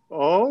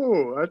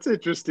 Oh, that's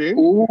interesting.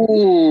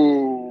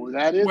 Ooh,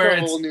 that is Where a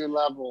whole new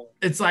level.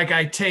 It's like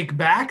I take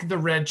back the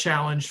red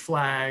challenge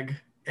flag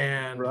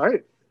and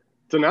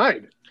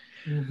denied.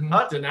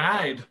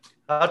 Denied.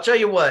 I'll tell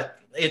you what.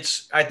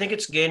 I think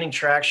it's gaining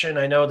traction.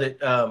 I know that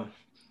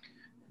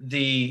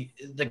the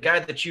guy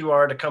that you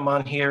are to come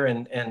on here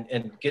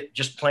and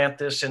just plant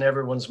this in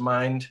everyone's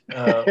mind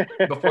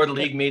before the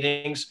league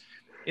meetings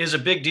is a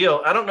big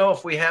deal. I don't know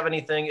if we have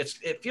anything.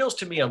 It feels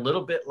to me a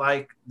little bit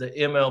like the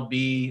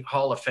MLB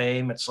Hall of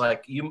Fame. It's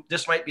like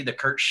this might be the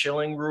Curt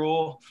Schilling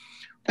rule,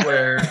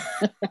 where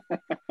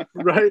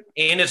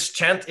in its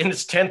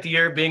 10th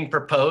year being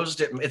proposed,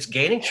 it's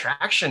gaining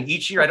traction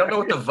each year. I don't know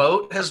what the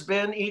vote has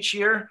been each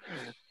year.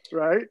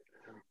 Right.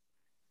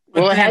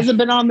 Well, it hasn't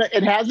been on the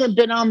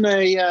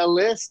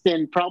list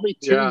in probably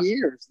 2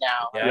 years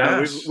now.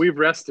 Yeah, we've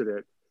rested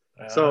it.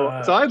 So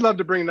I'd love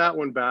to bring that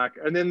one back.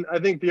 And then I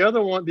think the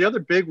other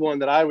big one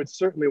that I would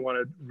certainly want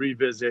to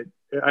revisit,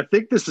 I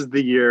think this is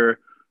the year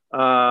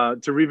to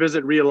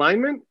revisit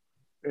realignment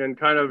and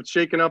kind of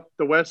shaking up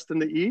the West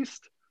and the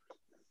East.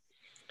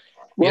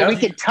 Well, we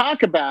could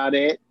talk about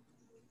it,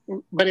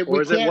 but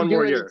we can't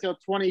do it until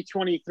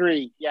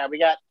 2023. Yeah, we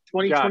got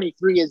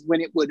 2023 is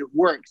when it would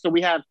work. So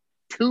we have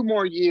 2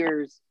 more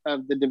years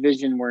of the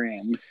division we're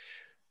in.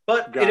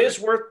 But it is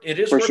worth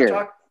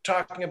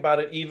talking about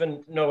it,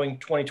 even knowing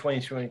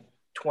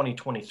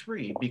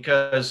 2023,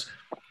 because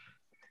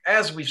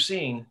as we've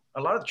seen,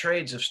 a lot of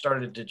trades have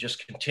started to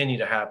just continue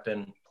to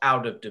happen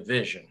out of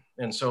division.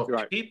 And so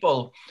if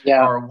people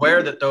are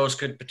aware that those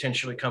could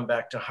potentially come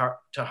back to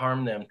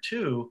harm them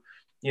too,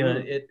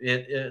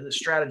 the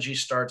strategy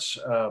starts,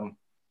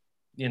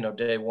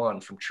 day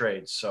one from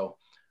trades. So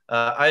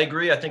I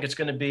agree. I think it's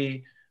going to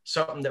be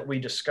something that we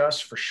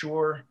discuss for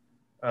sure.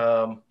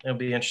 It'll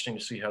be interesting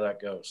to see how that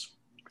goes.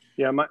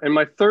 Yeah,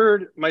 my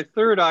third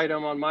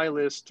item on my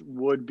list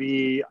would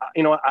be,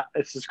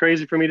 this is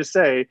crazy for me to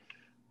say,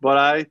 but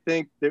I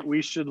think that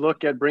we should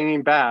look at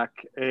bringing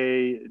back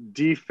a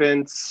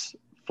defense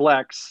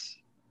flex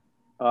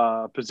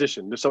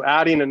position. So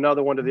adding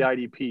another one to the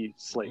IDP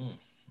slate.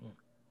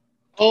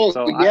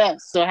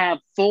 So have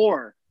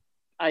 4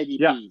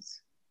 IDPs.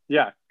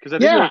 Yeah, because I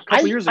think a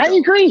couple years ago. I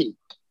agree.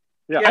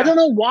 Yeah. I don't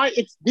know why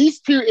it's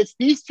these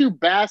two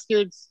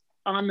bastards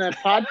on the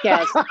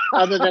podcast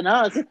other than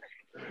us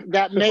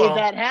that made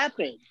that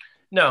happen.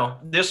 No,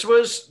 this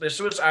was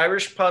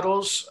Irish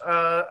Puddle's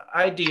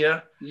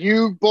idea.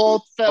 You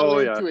both fell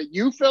into it.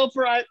 You fell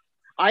for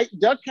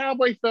Duck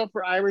Cowboy fell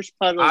for Irish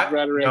Puddle's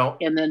rhetoric,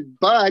 and then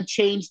Bud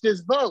changed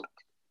his vote.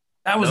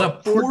 That was a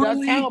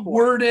poorly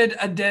worded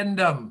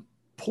addendum.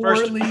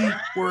 First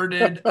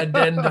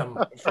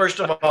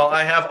of all,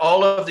 I have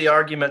all of the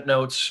argument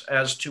notes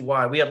as to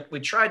why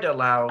we tried to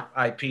allow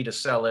IP to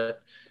sell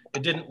it.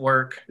 It didn't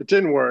work.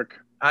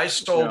 I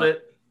sold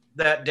it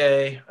that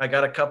day. I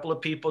got a couple of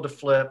people to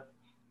flip,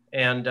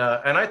 and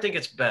I think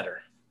it's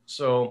better.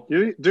 So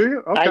do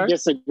you? Okay. I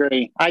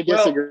disagree.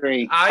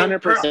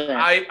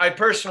 100%. I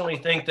personally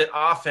think that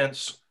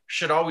offense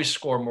should always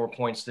score more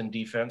points than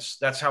defense.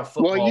 That's how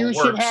football works.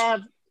 Should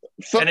have.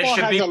 Football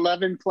has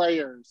 11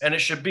 players. And it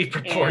should be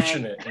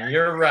proportionate. And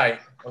you're right.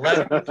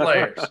 11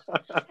 players.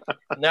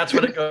 And that's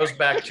what it goes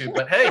back to.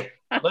 But hey,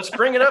 let's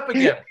bring it up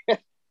again.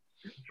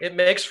 It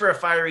makes for a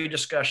fiery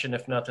discussion,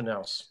 if nothing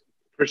else.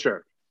 For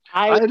sure.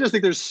 I just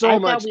think there's so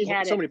many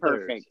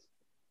players.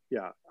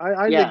 Yeah.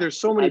 I think there's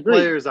so many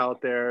players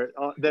out there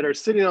that are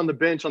sitting on the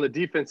bench on the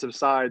defensive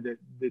side that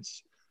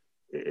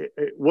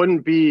it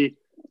wouldn't be,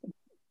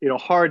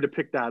 hard to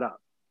pick that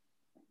up.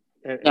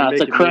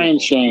 It's a crying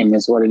shame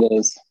is what it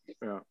is.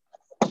 Yeah.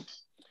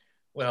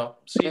 Well,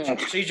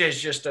 CJ's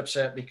just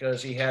upset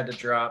because he had to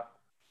drop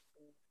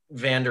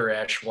Van Der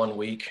Esch 1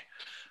 week.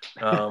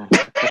 um,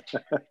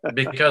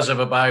 because of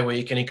a bye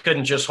week, and he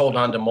couldn't just hold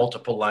on to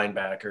multiple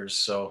linebackers.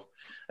 So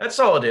that's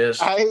all it is.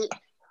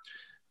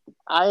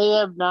 I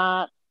have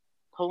not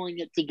pulling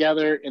it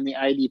together in the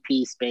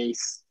IDP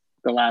space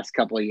the last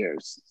couple of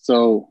years.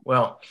 So,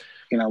 well,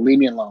 leave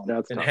me alone.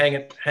 That's and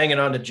tough. hanging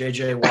on to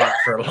JJ Watt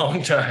for a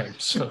long time.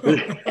 So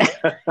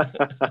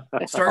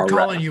Start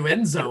calling you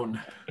end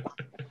zone.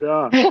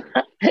 Yeah.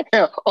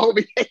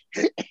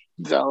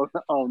 So,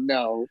 oh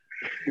no.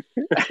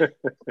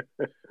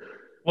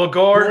 well,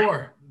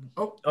 Gore.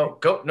 Gore.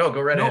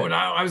 Go right No, ahead.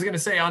 I was going to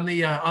say on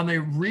the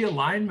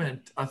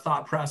realignment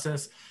thought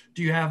process.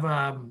 Do you have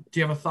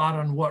a thought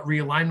on what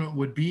realignment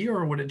would be,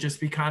 or would it just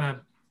be kind of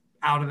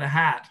out of the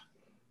hat?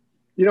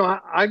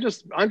 I'm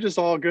just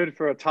all good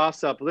for a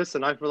toss up.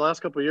 Listen, for the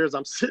last couple of years,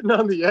 I'm sitting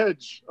on the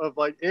edge of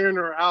like in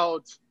or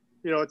out.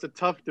 It's a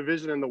tough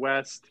division in the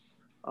West.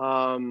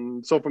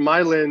 So from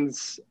my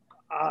lens,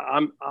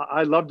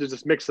 I love to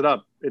just mix it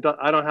up.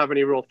 I don't have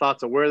any real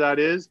thoughts of where that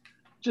is.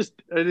 Just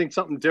I think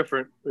something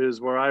different is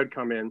where I would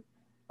come in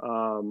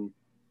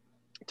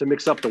to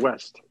mix up the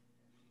West.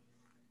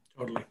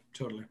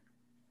 Totally.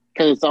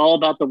 Because it's all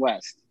about the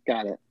West.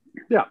 Got it.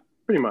 Yeah,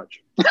 pretty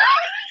much.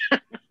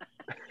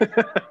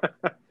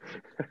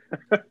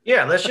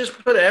 Yeah, let's just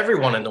put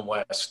everyone in the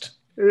West.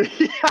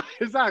 Yeah,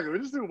 exactly. We're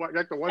just doing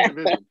like the one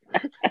division.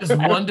 Just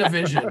one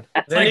division.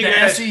 It's Then like you the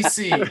guys-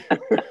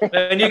 SEC.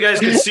 And you guys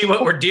can see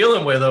what we're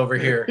dealing with over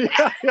here.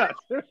 Yeah,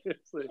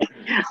 seriously.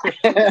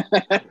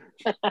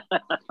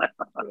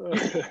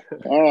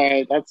 All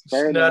right, that's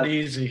fair It's enough. not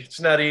easy. It's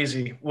not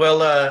easy.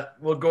 Well,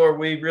 Gore,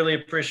 we really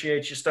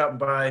appreciate you stopping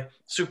by.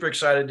 Super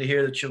excited to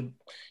hear that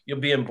you'll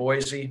be in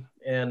Boise,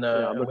 and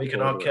I'm looking we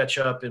can all forward to it. catch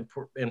up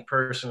in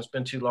person. It's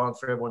been too long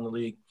for everyone in the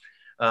league.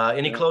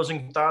 Any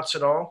closing thoughts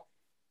at all?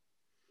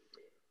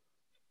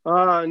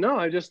 No,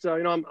 I just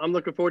I'm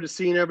looking forward to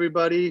seeing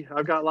everybody.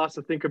 I've got lots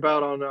to think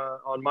about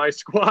on my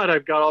squad.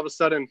 I've got all of a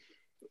sudden,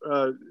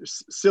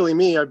 silly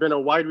me, I've been a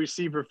wide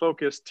receiver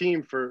focused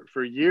team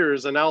for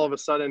years, and now all of a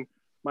sudden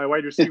my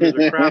wide receivers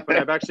are crap, and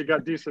I've actually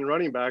got decent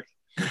running backs.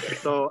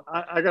 So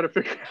I got to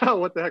figure out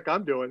what the heck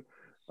I'm doing.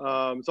 So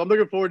I'm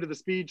looking forward to the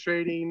speed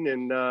trading,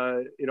 and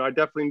I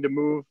definitely need to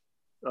move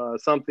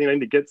something. I need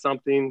to get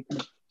something.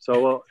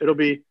 So it'll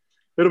be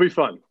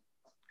fun.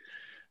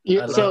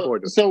 Yeah, look so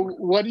forward to it. so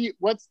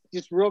what's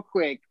just real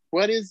quick,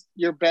 what is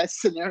your best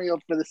scenario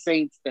for the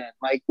Saints then?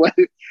 Like what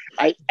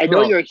I know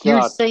Oh, you're a huge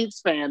God. Saints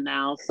fan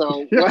now,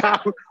 so Yeah.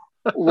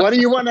 what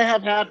do you want to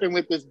have happen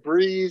with this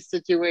Breeze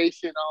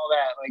situation, all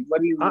that? Like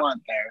what do you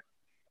want there?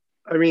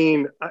 I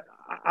mean,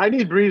 I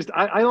need Breeze.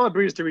 I want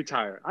Breeze to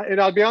retire.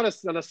 And I'll be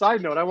honest, on a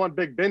side note, I want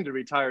Big Ben to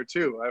retire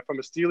too, from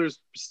a Steelers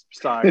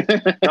side.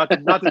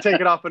 not to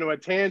take it off into a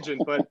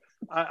tangent, but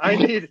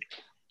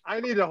I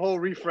need a whole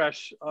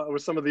refresh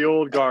with some of the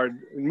old guard.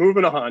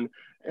 Moving on.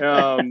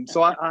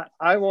 So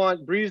I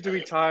want Breeze to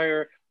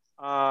retire.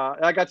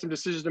 I got some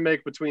decisions to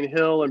make between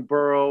Hill and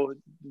Burrow.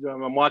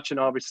 I'm watching,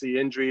 obviously,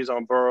 injuries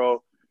on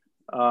Burrow.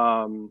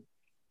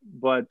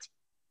 But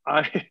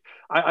I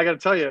got to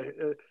tell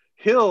you,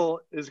 Hill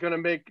is going to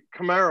make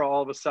Kamara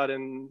all of a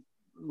sudden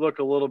look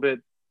a little bit,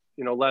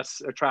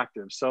 less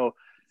attractive. So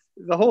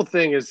the whole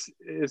thing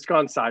it's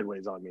gone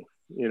sideways on me,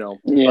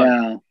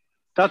 Yeah.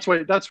 But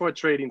that's what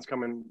trading's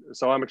coming.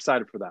 So I'm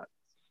excited for that.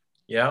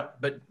 Yeah,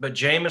 but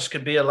Jameis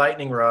could be a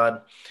lightning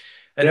rod.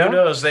 And Yeah. who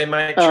knows, they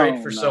might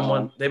trade for no.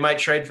 someone. They might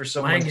trade for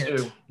someone Lang it.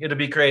 too. It'll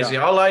be crazy.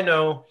 Yeah. All I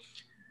know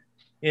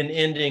in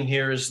ending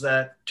here is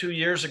that 2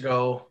 years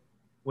ago,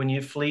 when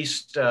you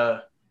fleeced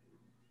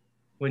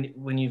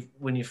when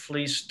you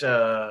fleeced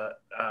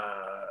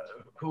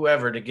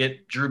whoever to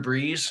get Drew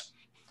Brees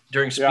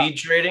during speed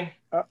trading,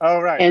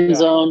 Right. End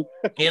zone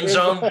end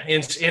zone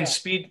in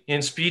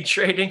speed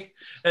trading,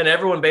 and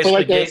everyone for basically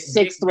like a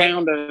sixth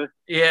rounder.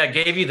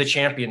 gave you the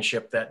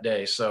championship that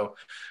day. So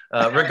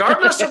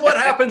regardless of what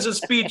happens in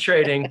speed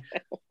trading,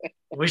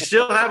 we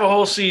still have a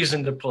whole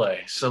season to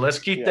play. So let's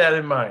keep that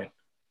in mind.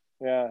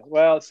 Yeah.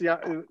 Well, see,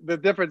 the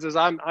difference is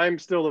I'm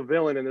still a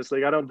villain in this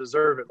league. I don't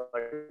deserve it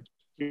like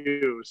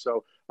you.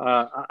 So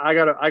I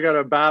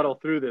gotta battle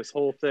through this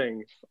whole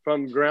thing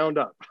from ground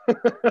up.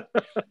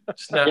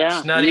 It's not, Yeah,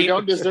 it's not you easy.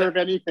 don't deserve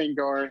anything,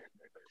 Gore.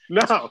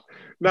 No,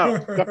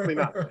 definitely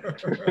not.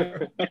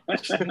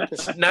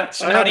 It's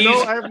not I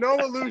easy. have no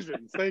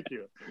illusions. Thank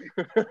you.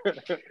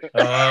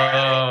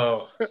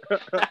 Oh,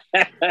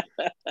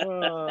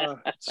 Uh,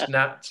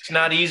 it's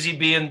not easy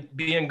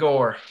being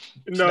Gore.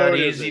 It's No, not it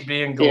easy isn't.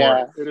 being Gore.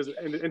 Yeah. it is.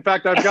 In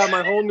fact, I've got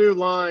my whole new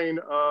line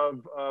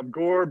of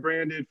Gore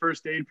branded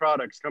first aid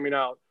products coming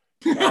out.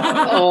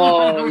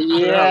 Oh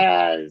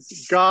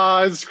yes.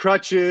 Gauze,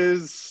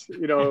 crutches,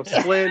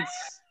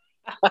 splints.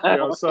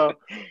 So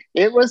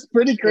It was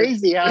pretty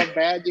crazy how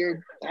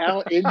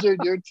injured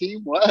your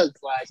team was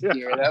last Yeah.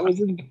 year. That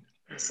was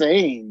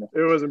insane. it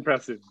was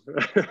impressive.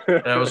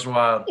 That was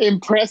wild.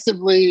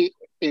 Impressively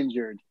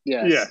injured.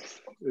 Yes.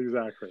 Yes,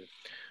 exactly.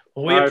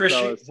 Well, All right,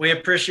 fellas. we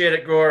appreciate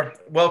it, Gore.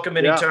 Welcome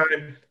Yeah.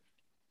 anytime.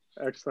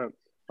 Excellent.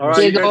 All right,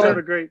 See you you, guys Gore. have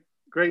a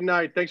great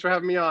night. Thanks for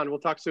having me on. We'll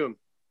talk soon.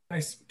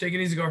 Nice. Take it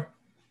easy, Gore.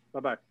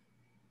 Bye-bye.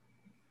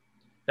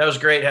 That was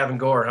great having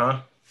Gore,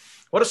 huh?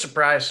 What a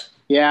surprise.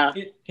 Yeah.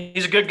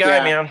 He's a good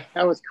guy, man.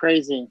 That was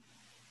crazy.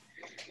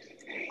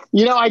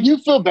 You know, I do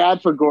feel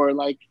bad for Gore.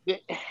 Like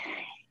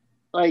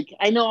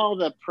I know all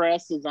the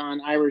press is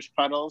on Irish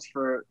Puddles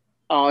for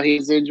all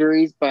his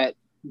injuries, but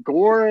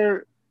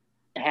Gore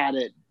had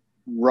it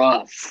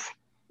rough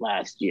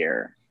last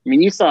year. I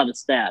mean, you saw the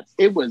stats.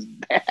 It was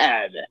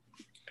bad.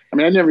 I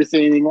mean, I've never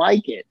seen anything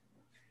like it.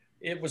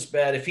 It was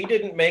bad. If he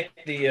didn't make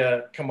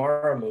the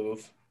Kamara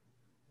move,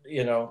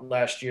 you know,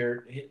 last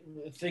year, he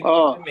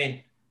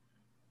wouldn't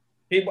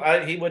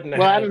have.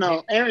 Well, I don't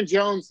know. Aaron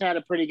Jones had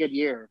a pretty good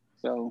year,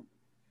 so.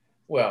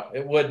 Well,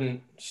 it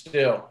wouldn't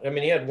still. I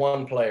mean, he had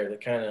one player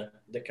that kind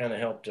of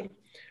helped him.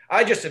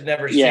 I just have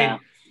never seen.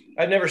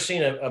 I've never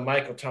seen a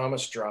Michael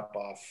Thomas drop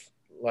off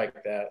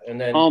like that.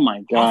 And then, oh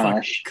my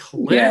gosh,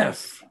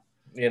 cliff.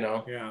 You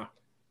know. Yeah.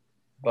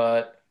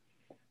 But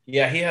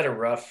yeah, he had a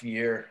rough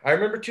year. I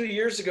remember 2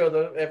 years ago,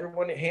 though,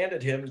 everyone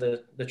handed him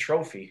the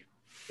trophy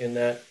in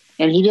that.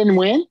 And he didn't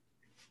win?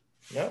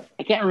 No.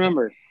 I can't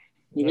remember.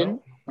 He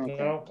didn't? Okay.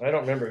 No, I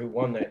don't remember who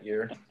won that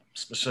year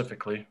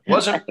specifically.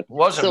 Wasn't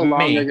so me.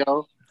 Long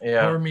ago.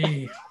 Yeah. Or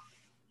me.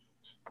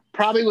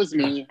 Probably was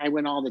me. I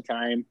win all the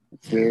time.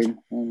 It's weird.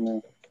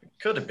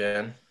 Could have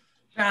been.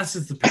 Past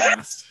is the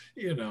past,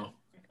 you know.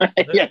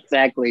 Yeah,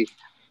 exactly.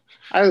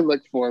 I would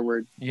look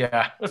forward.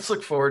 Yeah, let's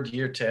look forward to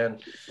year 10.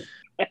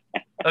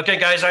 Okay,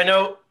 guys, I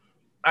know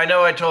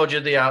I told you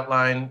the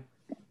outline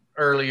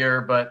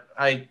earlier, but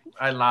I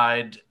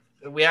lied.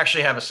 We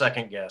actually have a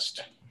second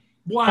guest.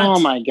 What? Oh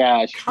my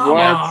gosh. Come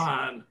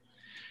on.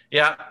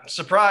 Yeah,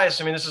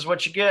 surprise. I mean, this is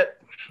what you get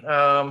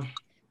when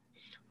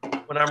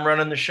I'm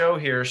running the show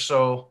here.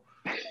 So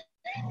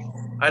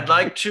I'd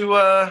like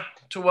to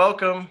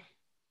welcome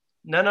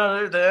none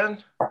other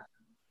than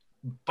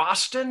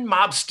Boston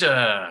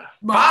Mobster.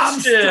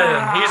 Boston,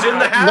 he's in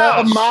the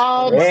house. The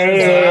Mobster.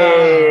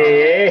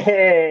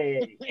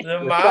 Hey. The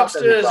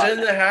Mobster is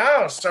in the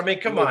house. I mean,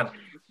 come on.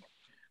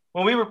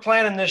 When we were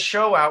planning this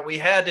show out, we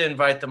had to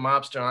invite the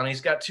Mobster on.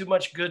 He's got too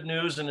much good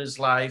news in his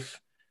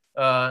life.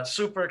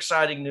 Super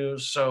exciting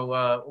news.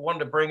 So wanted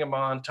to bring him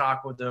on,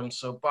 talk with him.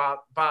 So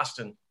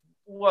Boston,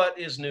 what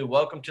is new?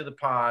 Welcome to the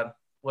pod.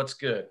 What's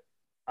good?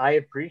 I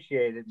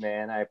appreciate it,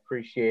 man. I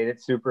appreciate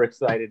it. Super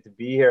excited to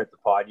be here at the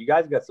pod. You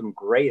guys got some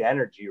great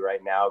energy right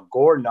now.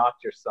 Gore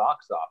knocked your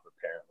socks off,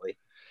 apparently.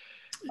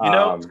 You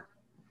know,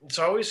 it's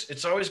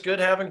always good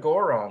having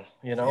Gore on.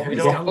 You know,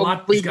 he's got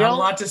a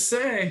lot to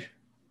say.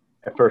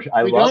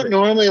 We don't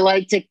normally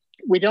like to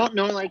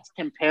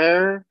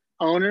compare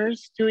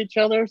owners to each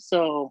other,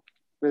 so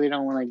really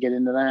don't want to get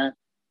into that.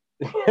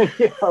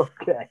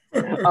 Okay.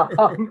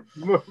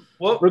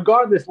 Well,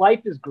 regardless,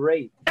 life is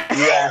great.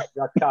 You asked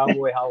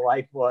Cowboy how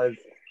life was.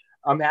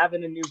 I'm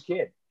having a new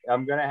kid.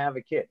 I'm gonna have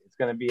a kid. It's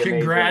gonna be amazing.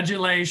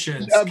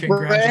 Congratulations!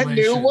 Brand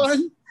new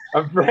one.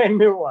 A brand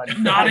new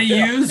one. Not a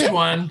used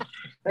one.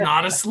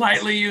 Not a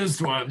slightly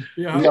used one.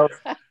 Yeah.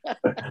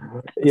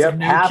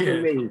 Yep. Half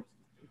of me.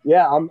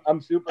 Yeah,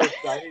 I'm super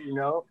excited. You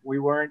know, we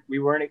weren't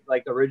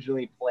like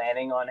originally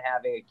planning on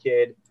having a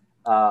kid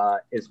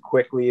as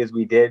quickly as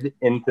we did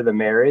into the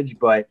marriage,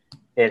 but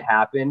it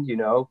happened. You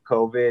know,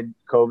 COVID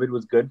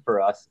was good for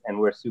us, and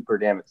we're super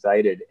damn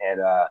excited.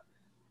 And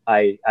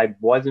I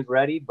wasn't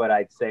ready, but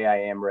I'd say I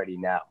am ready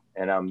now,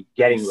 and I'm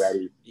getting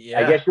ready. Yeah.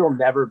 I guess you'll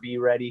never be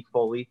ready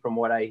fully, from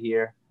what I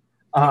hear.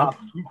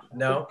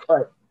 No,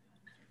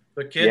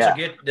 but kids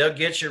they'll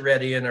get you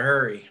ready in a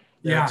hurry.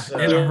 Yeah,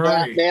 in a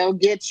hurry. They'll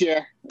get you.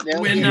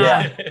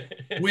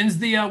 When's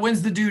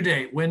the due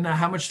date?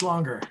 How much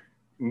longer?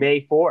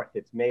 May 4th.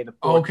 It's May the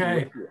 4th.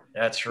 Okay.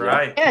 That's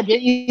right. Yeah,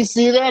 did you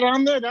see that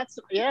on there?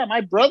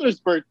 My brother's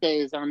birthday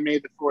is on May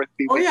the 4th.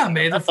 Oh yeah,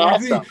 May the 4th.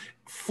 Awesome.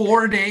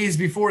 4 days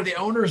before the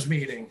owners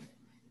meeting.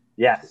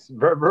 Yes.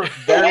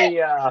 Very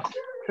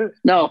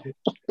No,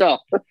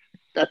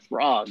 that's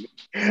wrong.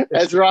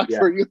 That's wrong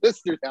for you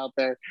listeners out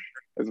there.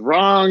 It's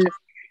wrong.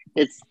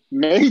 It's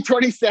May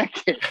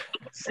 22nd.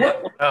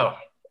 Oh.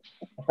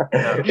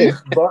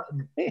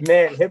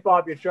 Man, hip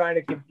hop, you're trying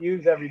to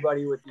confuse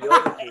everybody with the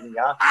owners meeting,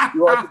 huh?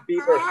 You want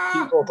people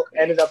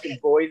ended up in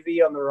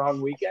Boise on the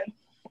wrong weekend?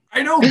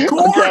 I know.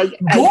 Gore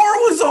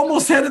was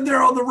almost headed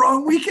there on the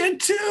wrong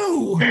weekend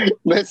too.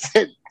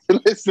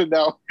 Listen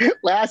though.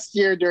 Last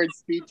year during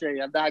speed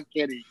training, I'm not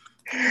kidding.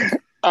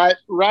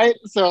 Right?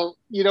 So,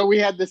 you know, we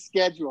had the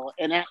schedule,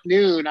 and at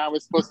noon I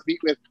was supposed to meet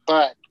with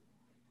Bud.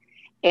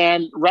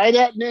 And right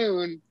at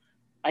noon,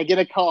 I get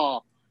a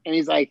call, and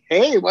he's like,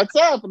 "Hey, what's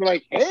up?" And I'm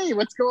like, "Hey,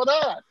 what's going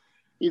on?"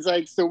 He's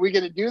like, "So we're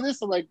going to do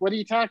this?" I'm like, "What are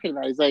you talking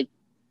about?" He's like,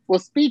 "Well,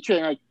 speed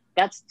training." I'm like,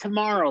 "That's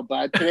tomorrow,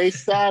 bud.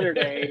 Today's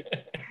Saturday."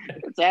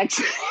 It's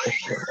actually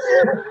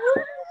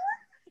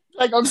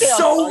like, okay. I'm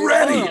so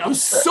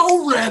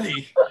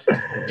ready.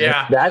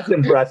 Yeah. That's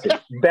impressive.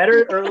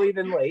 Better early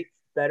than late.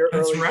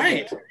 That's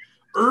right.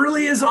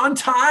 Early is on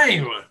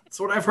time. That's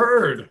what I've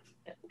heard.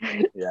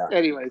 Yeah.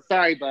 Anyway,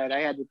 sorry, bud. I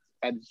had to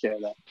share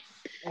that.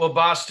 Well,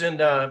 Boston,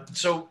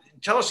 so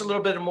tell us a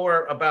little bit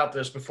more about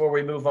this before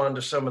we move on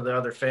to some of the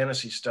other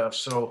fantasy stuff.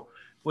 So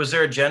was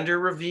there a gender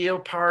reveal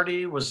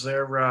party? Was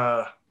there?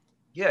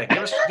 Yeah,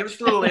 give us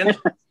a little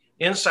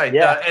insight.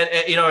 Yeah. And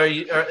you know,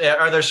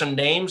 are there some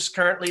names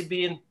currently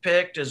being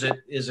picked? Is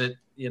it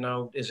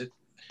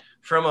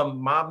from a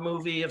mob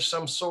movie of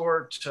some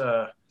sort?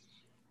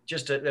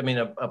 Just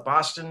a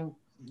Boston,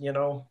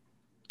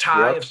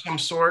 tie of some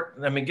sort.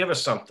 I mean, give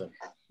us something.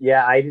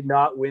 Yeah, I did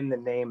not win the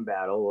name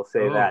battle. We'll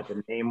say that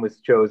the name was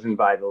chosen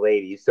by the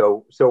ladies.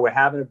 So we're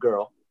having a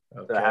girl.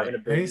 Okay. So having a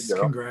baby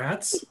girl.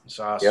 Congrats. That's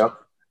awesome. Yep.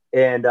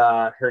 And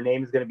her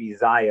name is going to be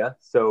Zaya.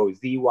 So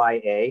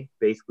ZYA,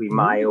 basically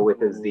Maya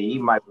with a Z.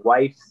 My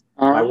wife's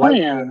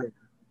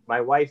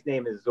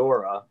name is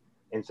Zora,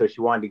 and so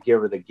she wanted to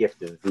give her the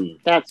gift of Z.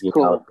 That's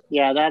cool.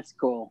 Yeah, that's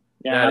cool.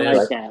 Yeah, I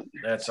like that.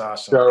 That's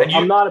awesome. So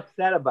I'm not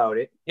upset about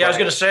it. Yeah, I was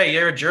going to say,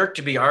 you're a jerk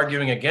to be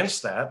arguing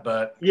against that,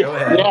 but go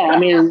ahead. Yeah, I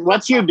mean,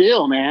 what's your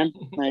deal, man?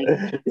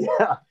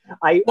 Yeah,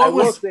 I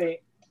will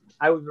say,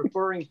 I was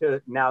referring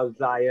to now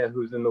Zaya,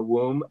 who's in the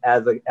womb,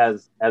 as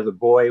a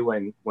boy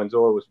when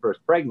Zora was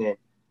first pregnant,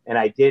 and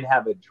I did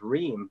have a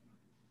dream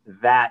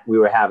that we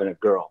were having a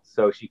girl.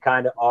 So she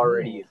kind of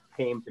already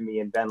came to me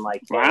and been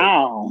like, hey,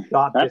 "Wow,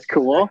 that's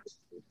cool."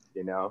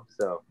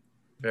 So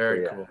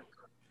very cool.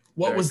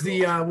 What was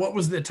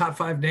the top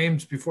 5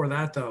 names before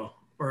that though,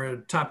 or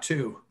top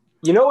 2?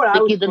 You know what I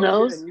was pushing,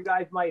 nose? and you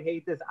guys might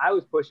hate this. I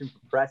was pushing for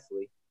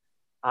Presley.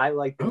 I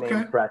like the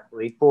name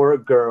Presley for a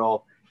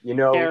girl.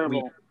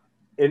 Terrible.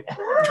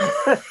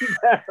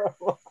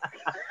 Terrible.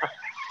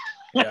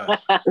 Yeah.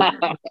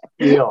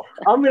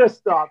 I'm gonna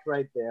stop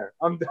right there.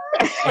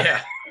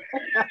 Yeah.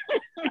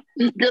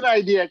 Good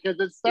idea, because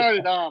it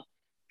started off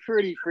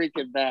pretty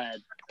freaking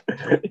bad.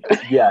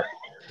 Yes.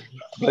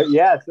 But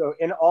yeah, so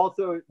and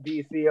also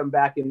DC, I'm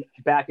back in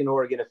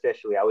Oregon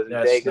officially. I was in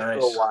Vegas for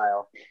a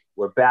while.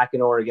 We're back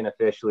in Oregon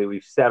officially.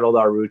 We've settled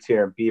our roots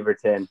here in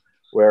Beaverton.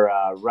 We're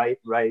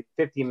right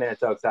 15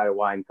 minutes outside of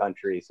wine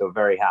country, so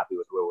very happy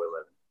with where we're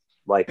living.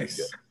 Life is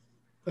good.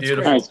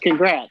 Beautiful. Nice.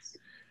 Congrats.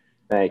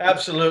 Thank you.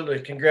 Absolutely.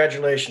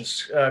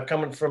 Congratulations.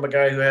 Coming from a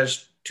guy who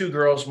has 2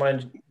 girls.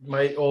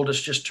 My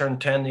oldest just turned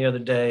 10 the other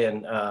day,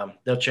 and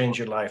they'll change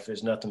your life.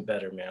 There's nothing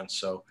better, man.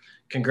 So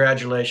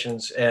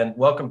congratulations, and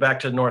welcome back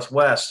to the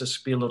Northwest. This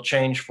will be a little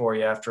change for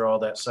you after all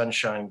that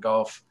sunshine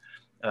golf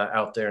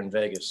out there in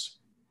Vegas.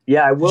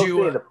 Yeah, I will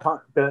say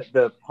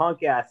the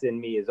punk ass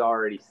in me is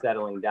already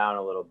settling down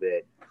a little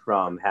bit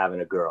from having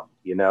a girl.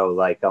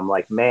 I'm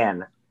like,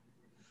 man,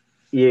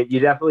 you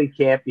definitely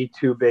can't be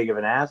too big of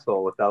an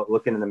asshole without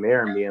looking in the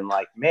mirror and being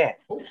like, man,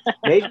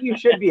 maybe you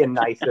should be a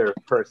nicer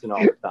person all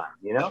the time,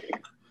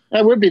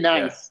 That would be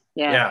nice.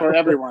 Yeah. For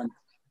everyone.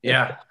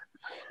 Yeah.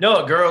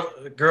 No,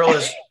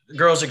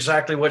 girl's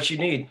exactly what you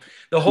need.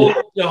 The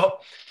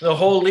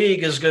whole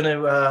league is going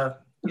to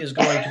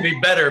be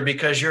better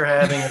because you're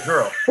having a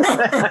girl.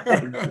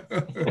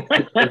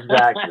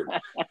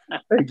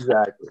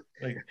 Exactly.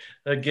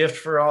 A gift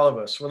for all of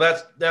us. Well,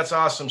 that's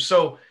awesome.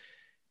 So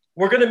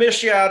we're going to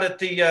miss you out at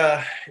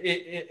the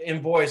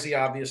in Boise,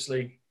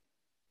 obviously.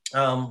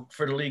 For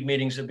the league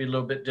meetings, it'd be a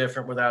little bit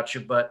different without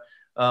you. But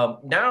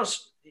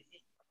now's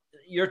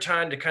your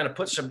time to kind of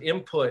put some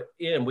input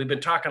in. We've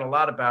been talking a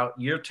lot about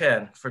year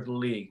 10 for the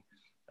league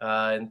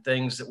and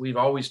things that we've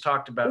always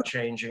talked about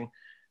changing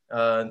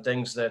and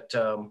things that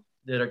are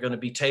going to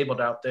be tabled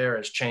out there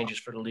as changes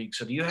for the league.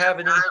 So do you have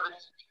any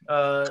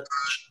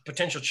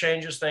potential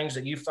changes, things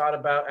that you've thought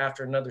about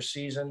after another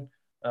season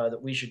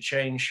that we should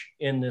change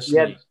in this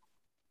league?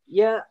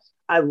 Yeah,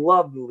 I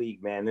love the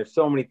league, man. There's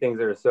so many things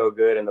that are so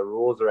good, and the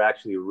rules are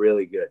actually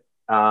really good.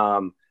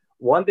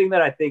 One thing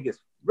that I think is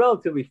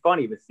relatively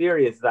funny but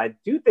serious is I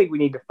do think we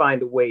need to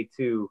find a way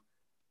to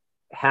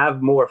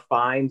have more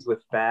fines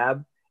with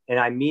FAB, and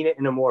I mean it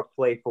in a more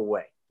playful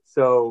way.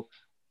 So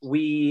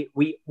we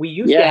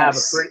used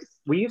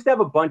to have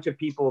a bunch of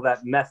people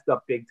that messed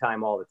up big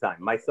time all the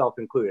time, myself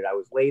included. I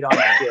was late on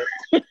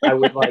shit. I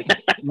would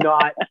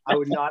not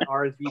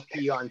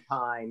RSVP on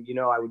time.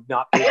 I would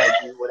not pay my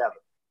due, whatever.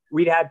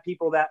 We'd had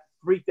people that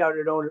freaked out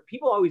at owner.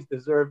 People always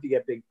deserve to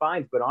get big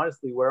fines, but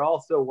honestly, we're all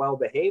so well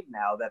behaved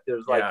now that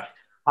there's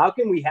how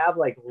can we have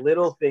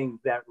little things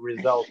that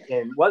result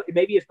in, well,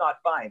 maybe it's not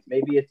fines.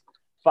 Maybe it's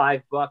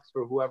 $5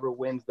 for whoever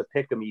wins the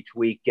pick'em each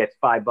week gets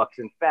 $5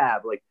 in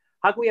FAB.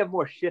 How can we have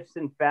more shifts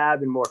in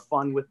FAB and more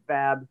fun with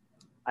FAB?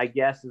 I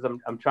guess is I'm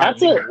trying to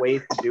think of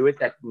ways to do it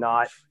that's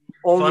not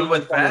only fun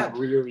with FAB.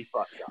 Really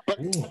fucked up.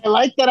 I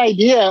like that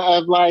idea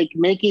of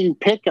making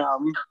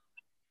pick'em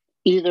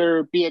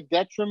either be a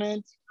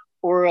detriment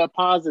or a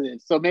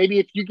positive. So maybe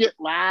if you get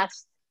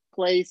last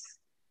place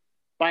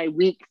by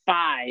week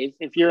 5,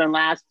 if you're in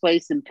last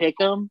place in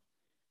pick'em,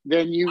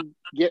 then you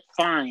get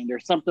fined or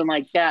something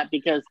like that,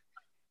 because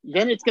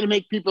then it's going to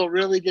make people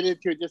really get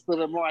into it just a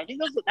little bit more. I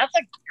think that's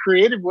a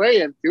creative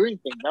way of doing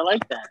things. I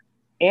like that.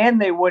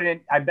 And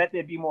I bet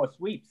there'd be more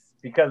sweeps,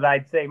 because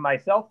I'd say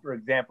myself, for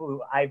example,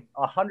 who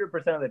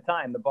 100% of the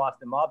time, the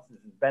Boston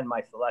Mobsters has been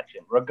my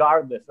selection,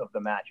 regardless of the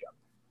matchup.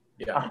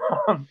 Yeah.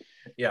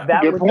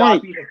 That Good would point.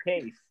 not be the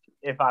case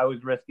if I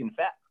was risking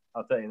FAB.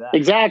 I'll tell you that.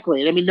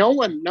 Exactly. I mean, no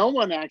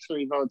one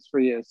actually votes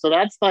for you. So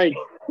that's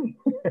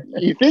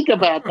You think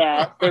about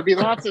that, there'd be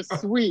lots of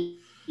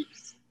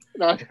sweeps.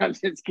 No, I'm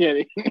just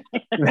kidding.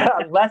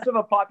 Less of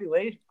a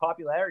popularity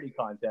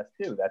contest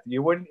too.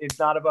 It's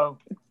not about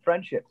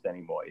friendships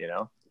anymore, you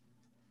know?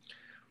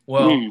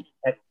 Well,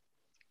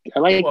 I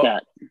like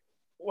that.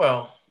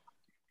 Well,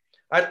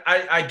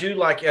 I do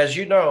like, as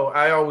you know,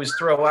 I always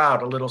throw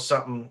out a little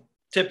something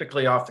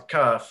typically off the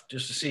cuff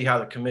just to see how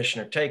the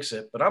commissioner takes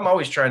it. But I'm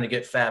always trying to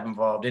get Fab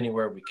involved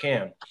anywhere we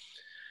can.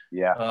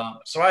 Yeah.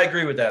 So I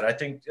agree with that. I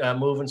think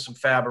moving some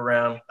Fab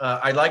around.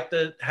 I like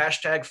the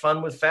hashtag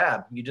Fun with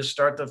Fab. You just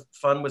start the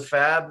Fun with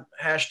Fab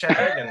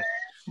hashtag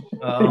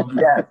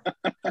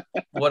and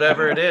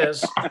whatever it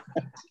is.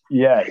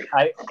 Yeah.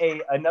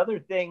 Another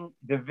thing,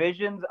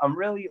 divisions. I'm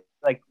really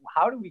like,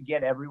 how do we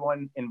get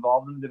everyone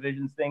involved in the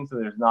divisions thing so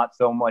there's not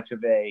so much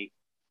of a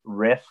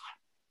riff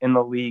in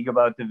the league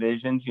about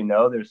divisions? You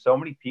know, there's so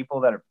many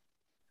people that are.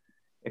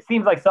 It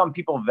seems like some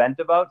people vent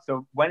about.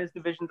 So when is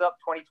divisions up?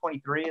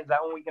 2023? Is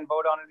that when we can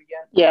vote on it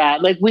again? Yeah,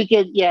 like we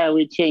can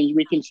change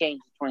to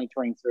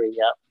 2023.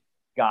 Yep.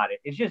 Got it.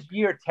 It's just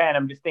year 10.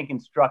 I'm just thinking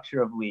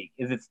structure of league.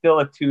 Is it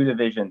still a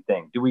 2-division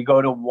thing? Do we go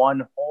to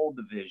one whole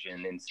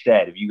division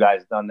instead? Have you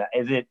guys done that?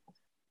 Is it,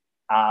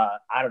 I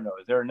don't know.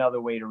 Is there another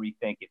way to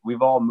rethink it?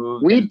 We've all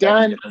moved. We've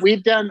done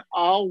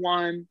all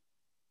one.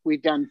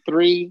 We've done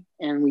 3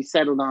 and we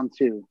settled on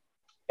 2.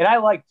 And I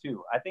like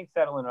 2. I think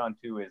settling on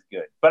 2 is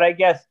good. But I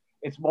guess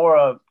it's more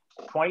of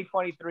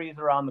 2023 is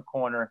around the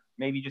corner,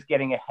 maybe just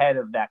getting ahead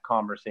of that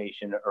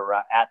conversation or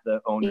at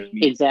the owners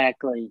meeting.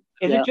 Exactly.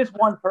 Is it just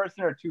one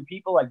person or 2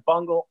 people? Like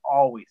Bungle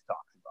always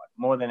talks about it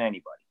more than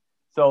anybody.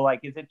 So like,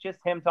 is it just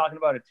him talking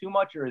about it too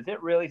much, or is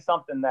it really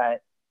something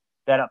that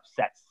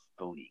upsets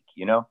the league,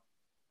 you know?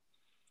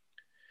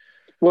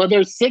 Well,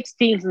 there's 6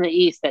 teams in the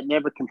East that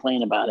never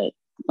complain about it.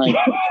 Like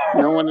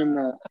no one in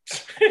the.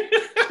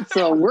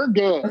 So we're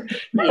good.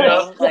 You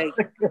know? So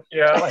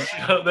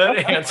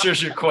that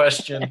answers your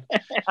question.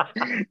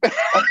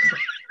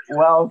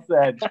 Well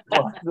said.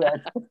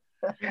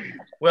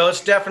 Well,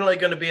 it's definitely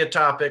going to be a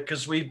topic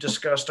because we've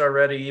discussed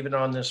already, even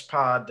on this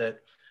pod, that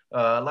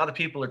a lot of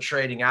people are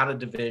trading out of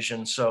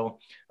division. So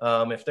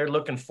if they're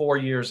looking 4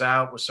 years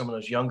out with some of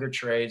those younger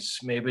trades,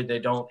 maybe they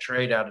don't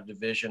trade out of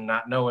division,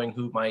 not knowing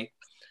who might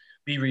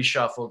be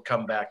reshuffled,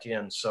 come back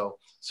in. So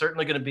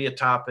certainly going to be a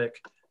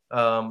topic.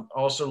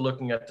 Also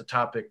looking at the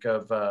topic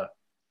of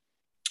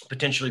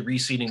potentially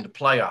reseeding the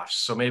playoffs.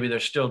 So maybe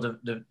there's still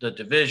the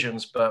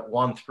divisions, but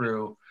 1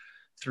 through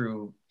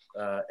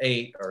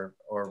 8 or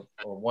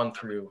 1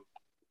 through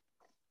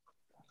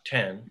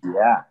 10.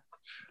 Yeah.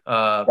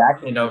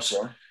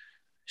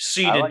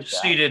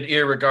 Seeded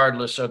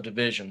irregardless of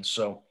divisions.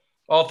 So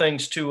all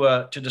things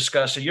to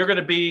discuss. So you're going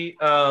to be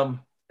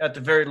at the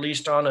very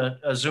least on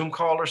a Zoom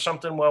call or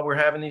something while we're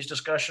having these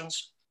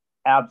discussions?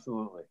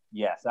 Absolutely.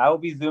 Yes. I will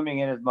be Zooming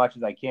in as much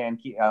as I can.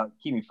 Keep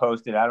me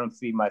posted. I don't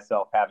see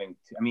myself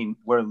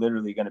we're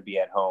literally going to be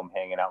at home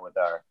hanging out with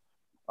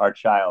our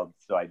child.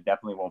 So I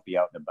definitely won't be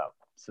out and about.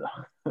 So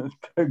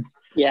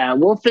yeah,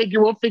 we'll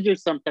figure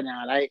something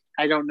out.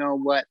 I don't know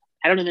what,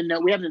 I don't even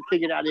know. We haven't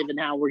figured out even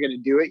how we're going to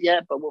do it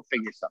yet, but we'll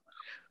figure something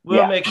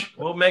out.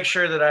 We'll make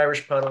sure that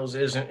Irish Puddles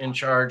isn't in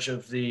charge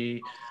of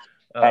the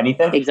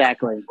anything.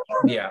 Exactly.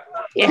 Yeah.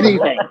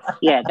 Anything.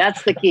 Yeah,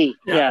 that's the key.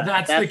 Yeah,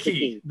 that's the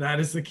key. That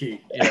is the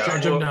key. Yeah. In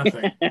charge of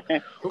nothing.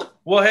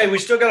 Well, hey, we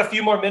still got a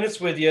few more minutes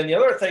with you, and the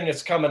other thing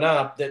that's coming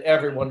up that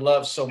everyone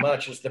loves so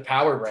much is the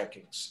power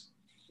rankings.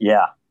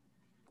 Yeah.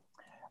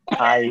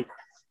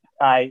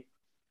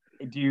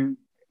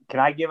 Can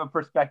I give a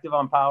perspective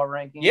on power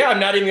rankings? Yeah, I'm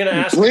not even going to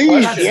ask Please,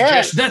 the question.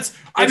 yes.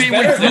 We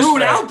threw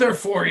it out there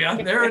for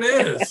you. There it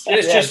is.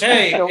 It's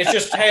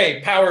just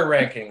hey, power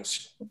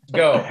rankings.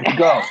 Go.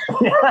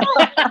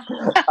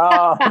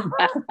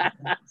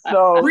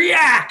 So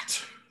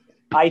react.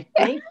 I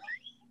think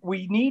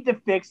we need to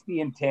fix the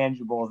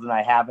intangibles, and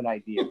I have an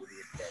idea.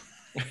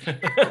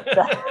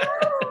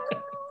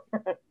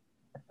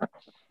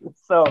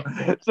 So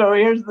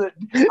here's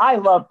I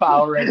love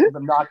power rankings.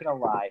 I'm not going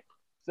to lie.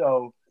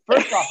 So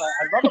first off,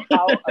 I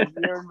love a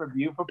year in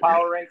review for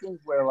power rankings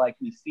where like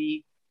we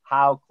see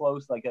how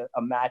close like a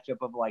matchup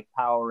of like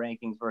power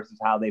rankings versus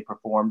how they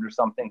performed or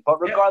something.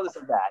 But regardless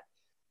of that,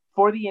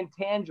 for the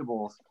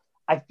intangibles,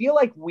 I feel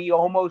like we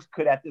almost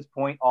could at this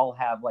point all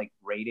have like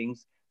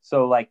ratings.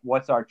 So like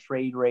what's our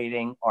trade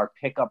rating, our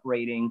pickup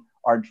rating,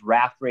 our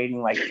draft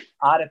rating, like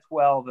out of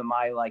 12, am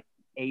I like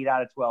 8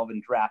 out of 12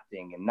 in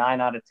drafting and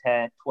 9 out of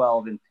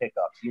 12 in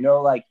pickups, you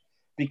know, like,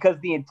 because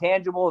the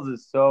intangibles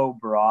is so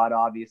broad,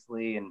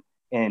 obviously.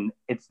 And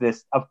it's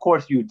this, of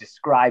course you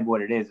describe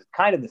what it is. It's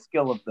kind of the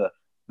skill of the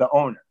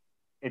owner.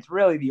 It's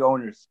really the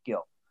owner's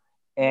skill.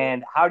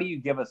 And how do you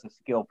give us a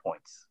skill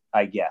points,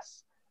 I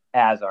guess,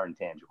 as our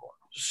intangible?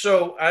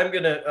 So I'm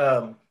going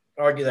to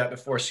argue that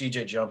before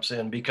CJ jumps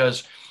in,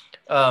 because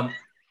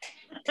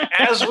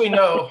as we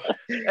know,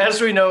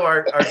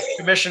 our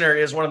commissioner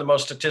is one of the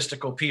most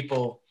statistical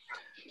people,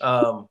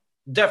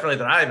 definitely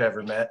that I've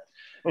ever met.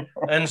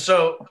 And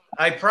so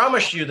I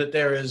promise you that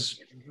there is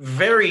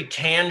very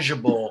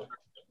tangible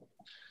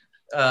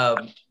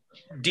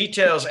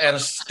details and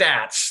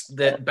stats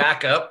that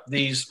back up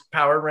these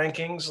power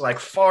rankings, like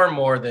far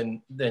more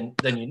than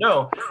you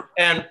know.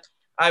 And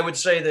I would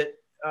say that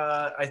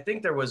I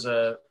think there was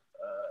a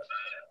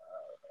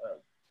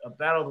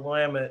Battle of the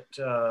Willamette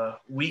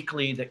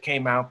weekly that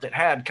came out that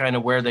had kind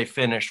of where they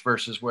finished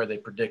versus where they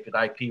predicted.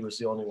 IP was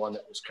the only one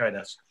that was kind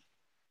of.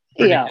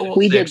 Yeah,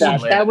 we did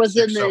that. That was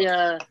in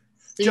the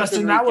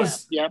Justin. That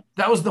was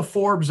the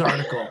Forbes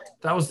article.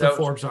 That was the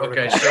Forbes article.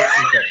 Okay,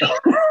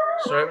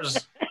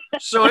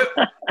 so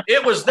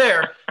it was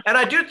there, and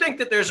I do think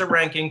that there's a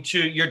ranking to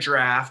your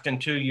draft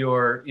and to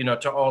your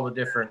to all the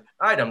different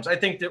items. I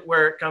think that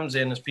where it comes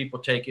in is people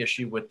take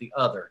issue with the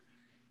other.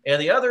 And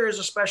the other is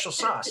a special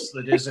sauce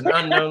that is an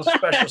unknown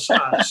special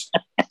sauce.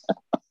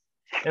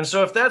 And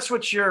so if that's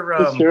what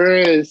you're sure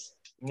is.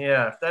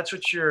 Yeah, if that's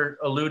what you're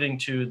alluding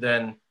to,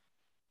 then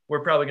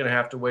we're probably going to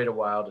have to wait a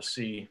while to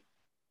see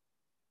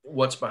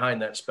what's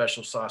behind that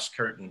special sauce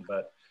curtain.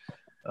 But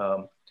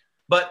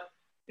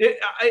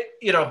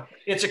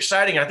it's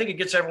exciting. I think it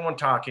gets everyone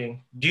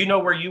talking. Do you know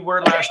where you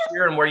were last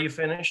year and where you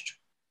finished?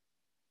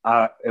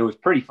 It was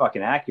pretty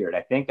fucking accurate.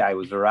 I think I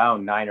was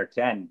around 9 or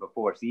 10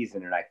 before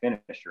season, and I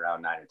finished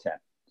around 9 or 10.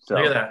 So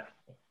look at that.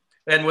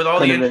 And with all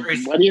the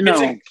injuries, what do you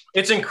know?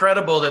 It's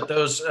incredible that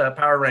those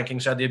power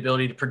rankings had the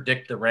ability to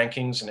predict the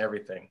rankings and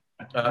everything,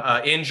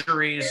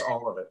 injuries,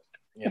 all of it.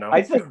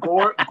 I said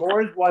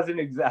Gore's wasn't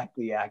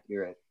exactly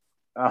accurate.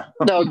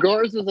 No,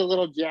 Gore's was a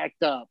little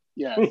jacked up.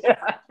 Yes.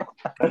 Yeah,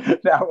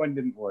 that one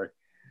didn't work.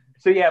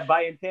 So yeah,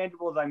 by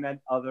intangibles I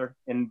meant other,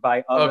 and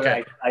by other,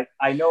 okay.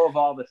 I know of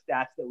all the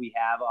stats that we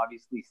have.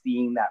 Obviously,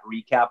 seeing that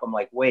recap, I'm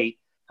like, wait,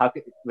 how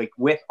could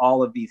with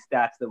all of these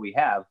stats that we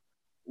have,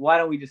 why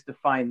don't we just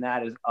define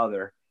that as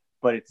other?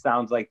 But it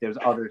sounds like there's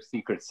other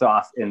secret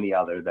sauce in the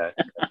other that.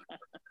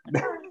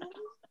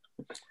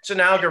 It's an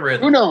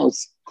algorithm. Who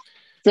knows?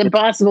 It's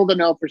impossible to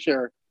know for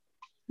sure.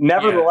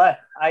 Nevertheless,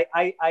 yeah.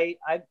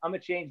 I'm a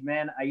changed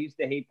man. I used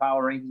to hate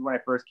power rankings when I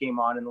first came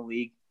on in the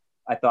league.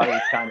 I thought it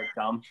was kind of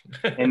dumb,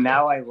 and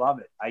now I love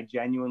it. I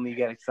genuinely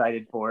get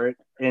excited for it.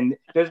 And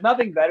there's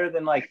nothing better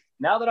than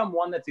now that I'm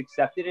one that's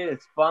accepted it,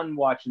 it's fun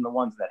watching the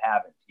ones that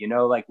haven't,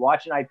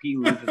 watching IP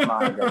lose his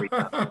mind every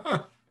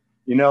time.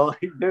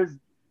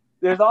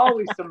 There's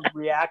always some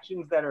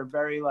reactions that are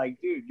very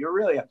dude, you're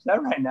really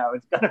upset right now.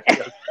 It's going to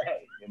be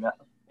okay,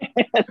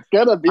 It's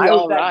going to be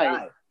all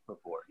right.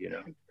 Before,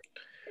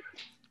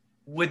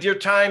 With your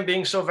time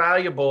being so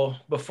valuable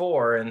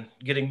before and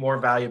getting more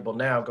valuable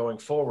now going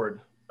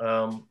forward,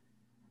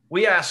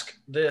 we ask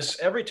this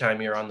every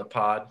time you're on the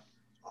pod.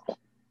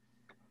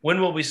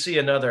 When will we see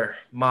another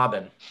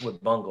mobbing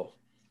with Bungle?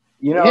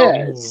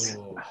 Yes.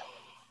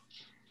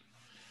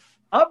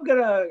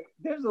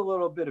 There's a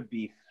little bit of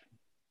beef.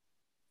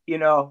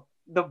 The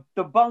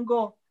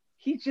Bungle,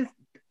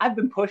 I've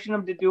been pushing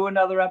him to do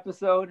another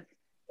episode,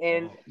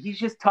 and he's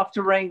just tough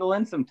to wrangle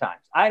in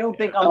sometimes. I don't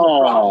think I'm the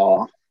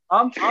problem.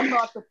 I'm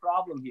not the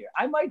problem here.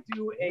 I might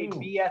do a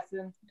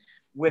BSing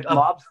with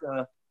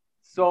Mobsta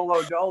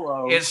solo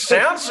dolo. It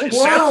sounds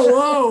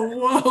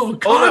whoa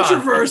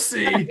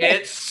controversy.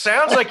 It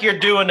sounds like you're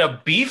doing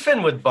a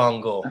beefing with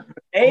Bungle.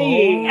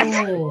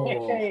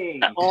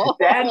 Hey, Oh,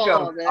 Dad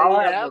jokes. I'll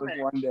have those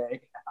one day.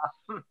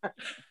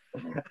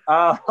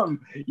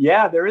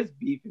 Yeah, there is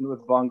beefing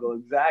with Bungle.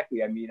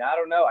 Exactly. I mean, I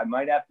don't know. I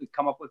might have to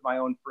come up with my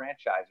own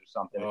franchise or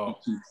something. If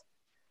he keeps,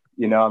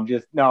 I'm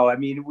just no. I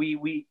mean,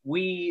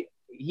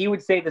 he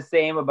would say the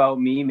same about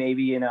me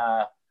maybe in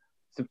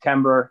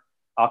September,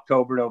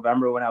 October,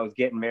 November when I was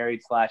getting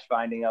married /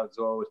 finding out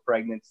Zora was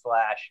pregnant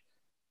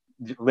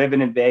 /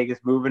 living in Vegas,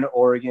 moving to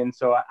Oregon.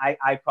 So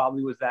I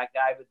probably was that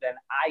guy, but then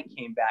I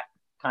came back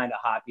kind of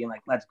hot being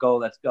like, let's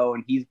go.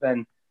 And he's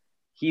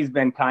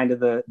been kind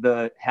of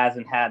the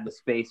hasn't had the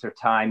space or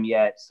time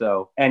yet.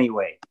 So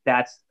anyway,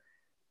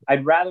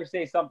 I'd rather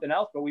say something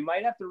else, but we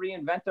might have to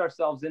reinvent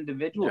ourselves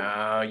individually.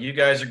 You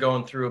guys are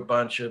going through a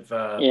bunch of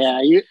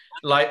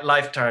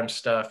lifetime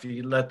stuff.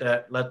 You let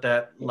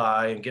that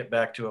lie and get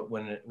back to it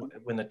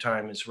when the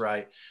time is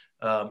right.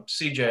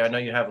 CJ, I know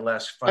you have a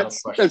last final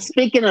question.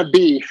 Speaking of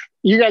beef,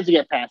 you guys will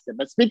get past it.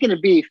 But speaking of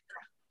beef,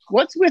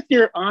 what's with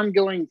your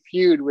ongoing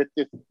feud with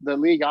the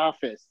league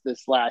office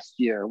this last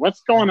year?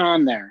 What's going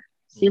on there?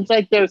 Seems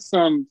like there's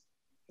some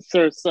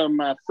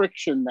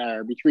friction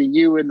there between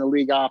you and the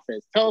league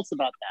office. Tell us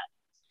about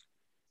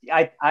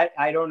that.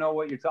 I don't know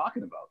what you're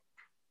talking about.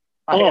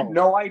 I have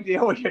no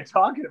idea what you're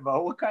talking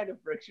about. What kind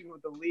of friction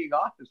with the league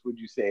office would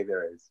you say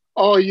there is?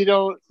 Oh, you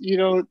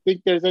don't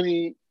think there's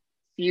any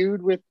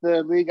feud with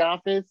the league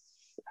office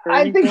or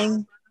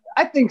anything?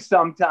 I think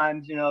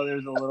sometimes,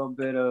 there's a little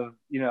bit of,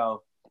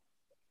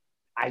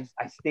 I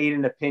state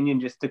an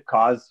opinion just to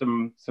cause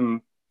some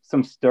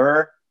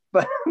stir,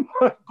 but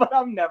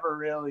I'm never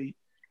really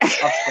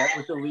upset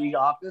with the league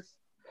office.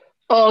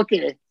 Oh,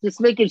 okay. Just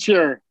making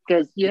sure,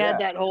 because you had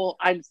that whole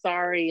I'm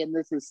sorry and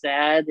this is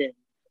sad and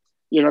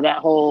that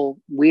whole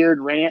weird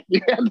rant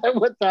you had that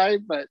one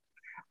time, but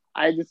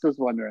I just was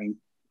wondering.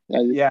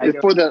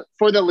 For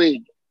the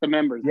league, the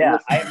members. Yeah,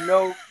 I have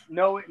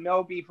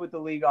no beef with the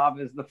league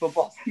office. The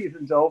football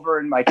season's over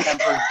and my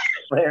temper's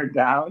flared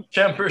down.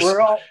 Tempers.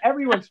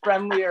 Everyone's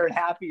friendlier and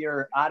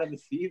happier out of the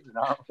season,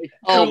 aren't we?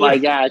 Oh my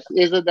gosh,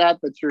 isn't that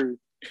the truth?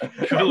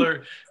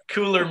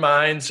 Cooler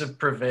minds have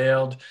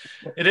prevailed.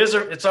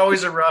 It's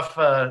always a rough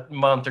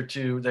month or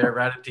two there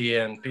right at the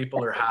end.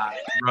 People are hot,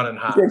 running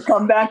hot. They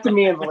come back to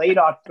me in late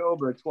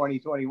October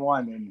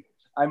 2021 and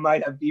I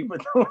might have beef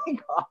with the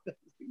league office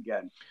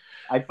again.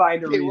 I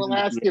find a reason. We'll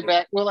ask you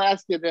back. We'll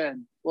ask you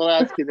then.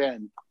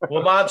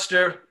 Well,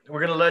 Monster, we're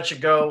gonna let you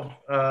go.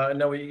 I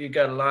know you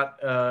got a lot.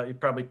 You're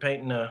probably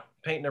painting a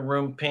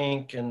room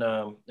pink and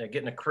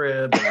getting a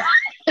crib.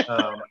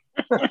 And,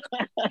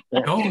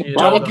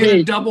 don't get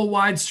a double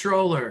wide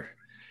stroller.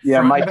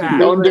 Yeah,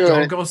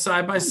 don't go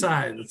side by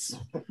side.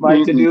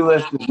 My to-do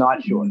list is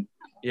not short.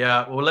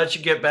 Yeah, we'll let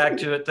you get back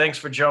to it. Thanks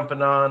for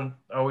jumping on.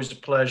 Always a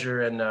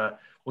pleasure, and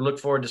we'll look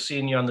forward to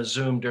seeing you on the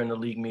Zoom during the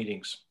league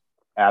meetings.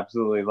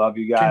 Absolutely, love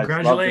you guys.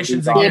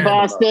 Congratulations again. See you,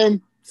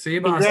 Boston. See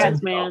you, Boston.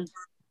 Congrats, man.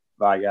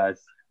 Bye, guys.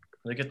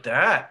 Look at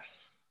that,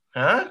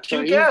 huh?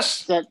 Two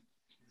guests.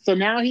 So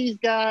now he's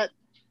got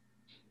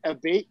a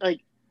bait.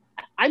 Like,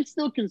 I'm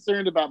still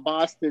concerned about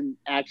Boston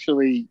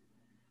actually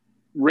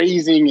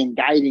raising and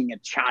guiding a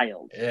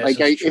child.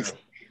 Yes,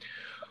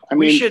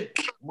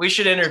 we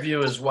should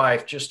interview his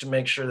wife just to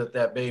make sure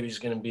that baby's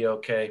going to be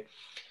okay.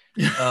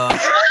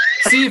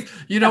 See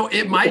if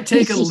it might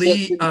take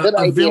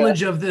a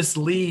village of this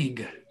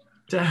league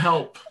to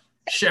help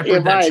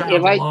shepherd that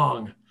child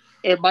along.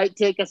 It might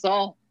take us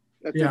all.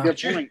 That's a good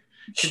point.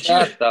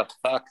 Shut the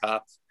fuck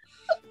up.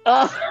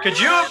 Could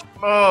you?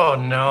 Oh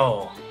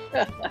no!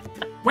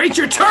 Wait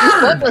your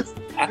turn.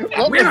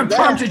 We haven't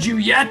prompted you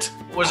yet.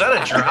 Was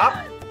that a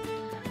drop?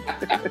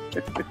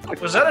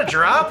 Was that a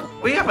drop?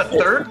 We have a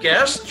third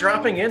guest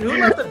dropping in. Who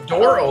left the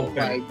door open?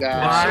 Oh my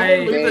God!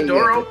 Someone leave the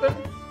door open.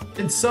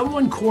 Can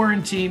someone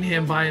quarantine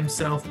him by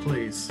himself,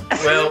 please?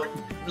 Well,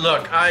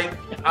 look,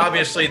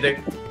 obviously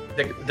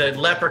the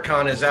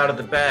leprechaun is out of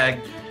the bag.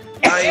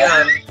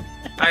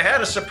 I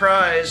had a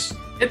surprise.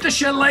 Hit the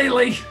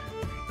shillelagh.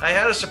 I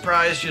had a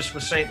surprise just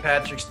with St.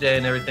 Patrick's Day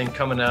and everything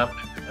coming up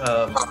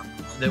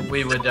that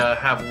we would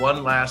have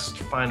one last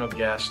final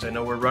guest. I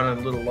know we're running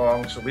a little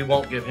long, so we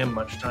won't give him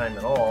much time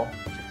at all.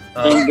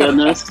 Thank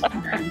goodness.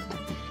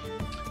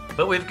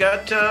 But we've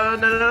got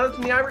none other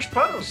than the Irish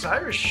Puddles,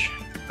 Irish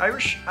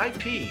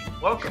IP.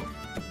 Welcome.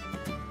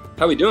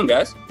 How we doing,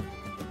 guys?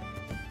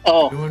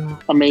 Oh, doing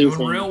amazing.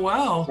 Doing real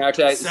well.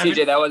 Actually,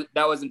 CJ,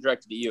 that wasn't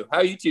directed to you. How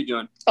are you two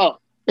doing? Oh,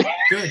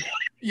 good.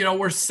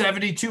 We're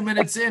 72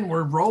 minutes in.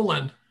 We're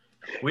rolling.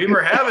 We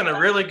were having a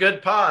really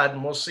good pod,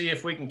 and we'll see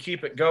if we can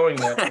keep it going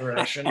that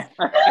direction.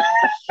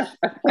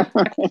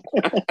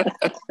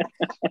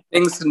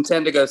 Things can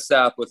tend to go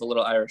south with a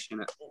little Irish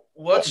in it.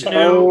 What's new?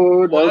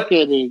 Oh, no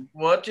kidding.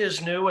 What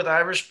is new with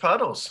Irish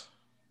Puddles?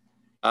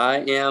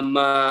 I'm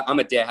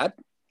a dad.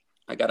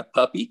 I got a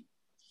puppy.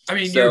 I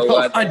mean, you're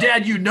a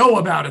dad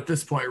about at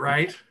this point,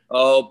 right?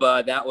 Oh,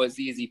 but that was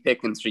easy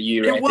pickings for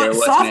you there, wasn't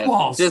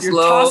softballs. It? Just you're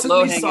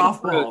low-hanging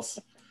softballs.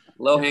 Fruit.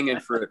 Low-hanging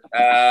fruit.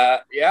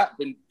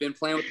 Been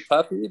playing with the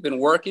puppy, been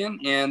working,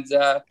 and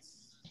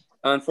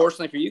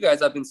unfortunately for you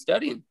guys, I've been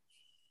studying.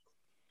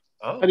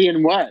 Oh.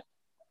 Studying what?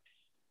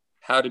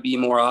 How to be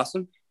more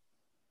awesome.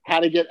 How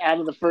to get out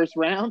of the first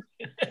round?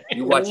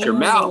 You watch your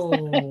mouth.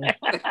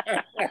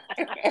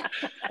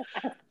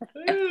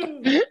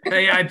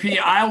 Hey, IP,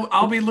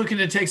 I'll be looking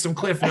to take some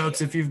cliff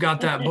notes if you've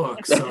got that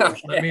book. So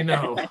let me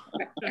know.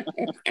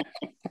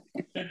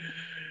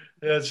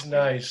 That's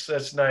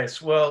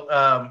nice. Well,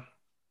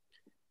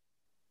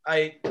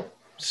 I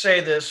say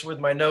this with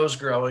my nose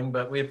growing,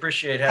 but we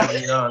appreciate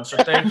having you on. So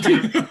thank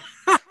you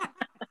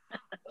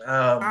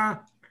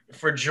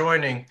for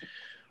joining.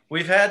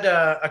 We've had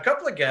a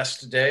couple of guests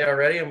today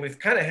already, and we've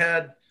kind of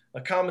had a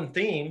common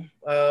theme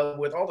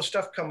with all the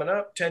stuff coming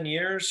up. 10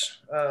 years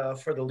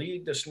for the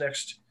league this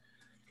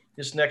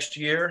next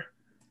year.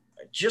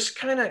 Just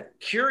kind of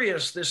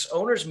curious. This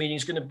owners meeting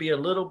is going to be a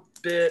little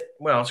bit,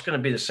 it's going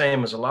to be the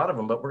same as a lot of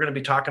them, but we're going to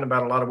be talking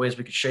about a lot of ways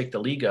we could shake the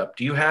league up.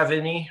 Do you have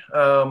any?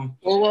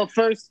 Well,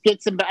 first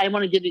I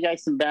want to give you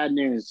guys some bad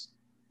news.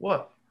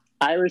 What?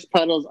 Irish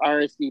Puddles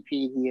RSVP,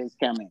 he is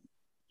coming.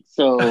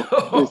 So,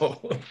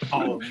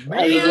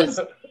 man. Just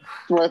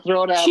throw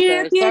it out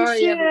there.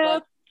 Sorry,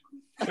 everybody.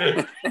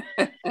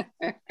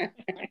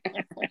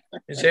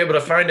 Is he able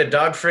to find a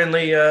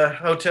dog-friendly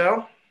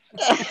hotel?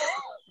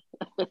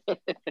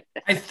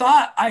 I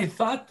thought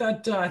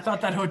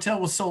that hotel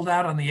was sold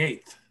out on the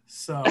 8th.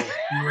 So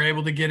you were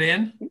able to get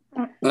in?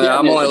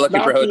 I'm only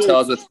looking for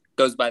hotels that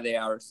goes by the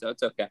hour, so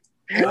it's okay.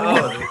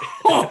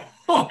 Oh.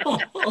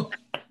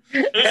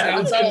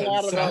 Sounds good. A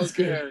lot of those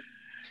here.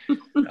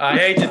 I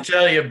hate to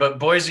tell you, but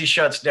Boise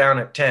shuts down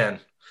at 10.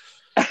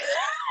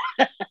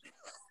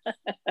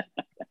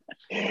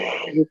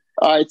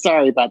 All right,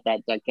 sorry about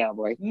that,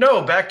 Cowboy.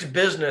 No, back to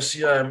business.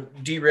 I'm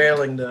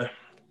derailing the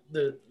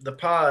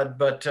pod,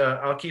 but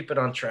I'll keep it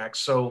on track.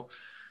 So,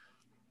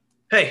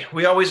 hey,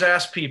 we always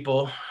ask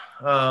people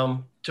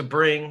to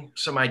bring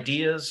some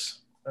ideas.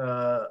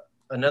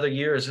 Another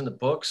year is in the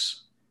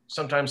books.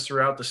 sometimes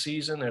throughout the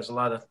season. There's a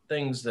lot of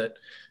things that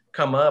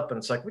come up, and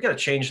it's like, we got to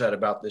change that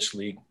about this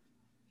league.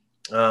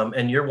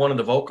 And you're one of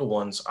the vocal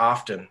ones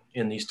often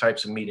in these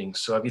types of meetings.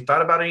 So have you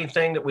thought about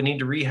anything that we need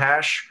to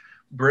rehash,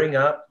 bring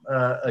up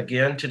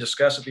again to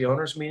discuss at the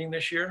owners meeting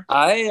this year?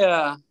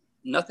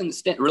 Nothing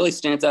really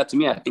stands out to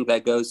me. I think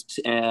that goes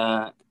to,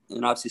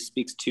 and obviously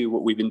speaks to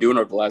what we've been doing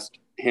over the last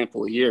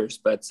handful of years.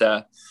 But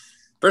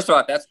first of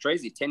all, that's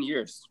crazy. 10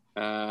 years.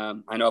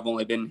 I know I've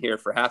only been here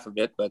for half of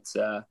it, but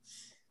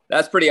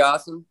that's pretty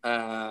awesome.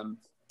 I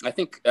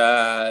think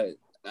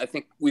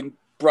we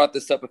brought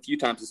this up a few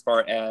times as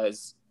far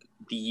as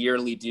the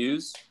yearly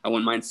dues. I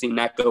wouldn't mind seeing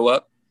that go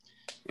up.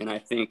 And I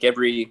think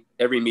every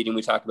meeting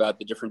we talk about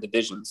the different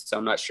divisions. So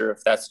I'm not sure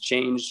if that's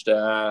changed,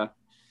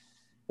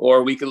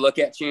 or we could look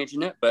at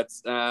changing it. But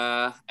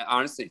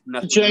honestly,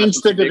 nothing.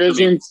 Change the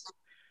divisions.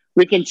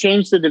 We can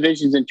change the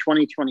divisions in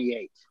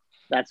 2028.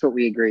 That's what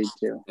we agreed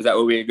to. Is that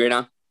what we agreed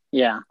on?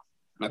 Yeah.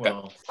 Okay.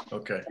 Well,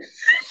 okay.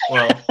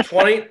 Well,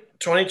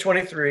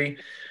 2023.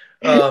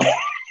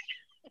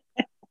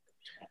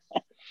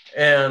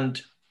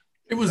 And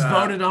it was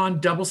voted on,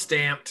 double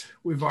stamped.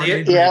 We've already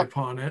agreed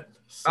upon it.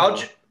 So.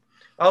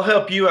 I'll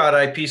help you out,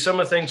 IP. Some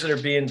of the things that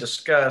are being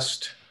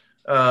discussed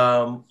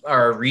are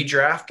a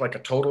redraft, like a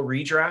total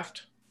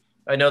redraft.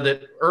 I know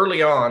that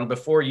early on,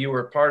 before you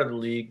were part of the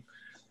league,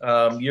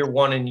 year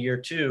 1 and year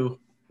 2,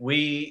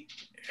 we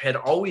had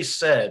always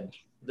said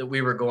that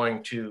we were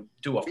going to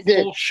do a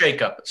full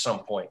shakeup at some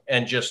point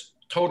and just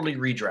totally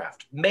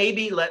redraft.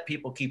 Maybe let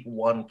people keep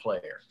one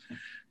player.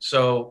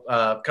 So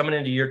coming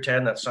into year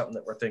 10, that's something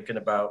that we're thinking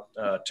about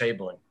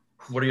tabling.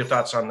 What are your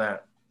thoughts on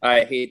that?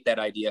 I hate that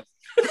idea.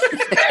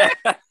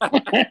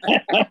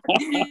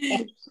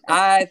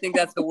 I think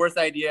that's the worst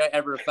idea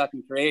ever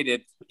fucking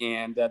created,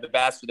 and the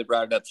bastard that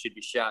brought it up should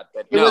be shot.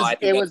 But I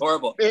think that's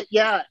horrible.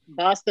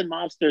 Boston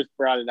Monsters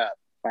brought it up,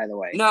 by the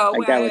way. No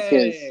way. That was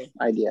his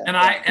idea. And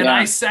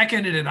I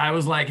seconded it. I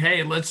was like,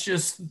 hey, let's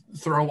just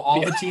throw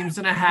all the teams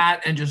in a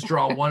hat and just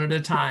draw one at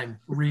a time.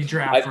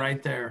 Redraft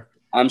right there.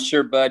 I'm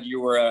sure, Bud, you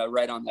were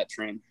right on that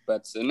train.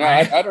 But no,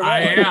 I don't know. I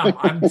am.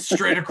 I'm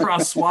straight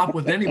across swap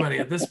with anybody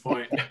at this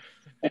point.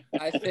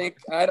 I think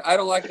I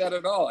don't like that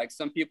at all. Like,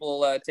 some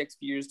people it takes a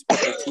few years to put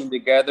their team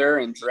together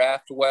and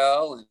draft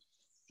well and,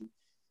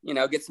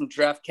 get some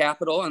draft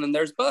capital. And then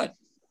there's Bud.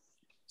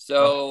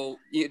 So,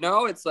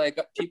 it's like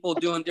people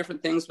doing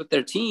different things with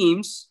their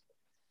teams.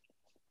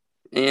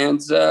 And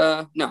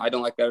no, I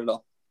don't like that at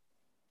all.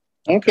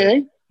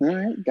 Okay. All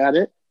right. Got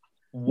it.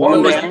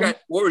 What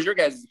was your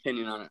guys'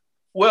 opinion on it?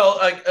 Well,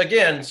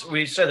 again,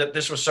 we said that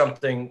this was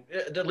something,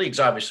 the league's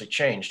obviously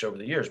changed over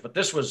the years, but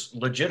this was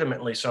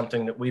legitimately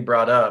something that we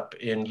brought up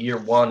in year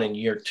 1 and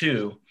year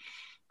 2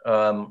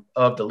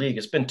 of the league.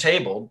 It's been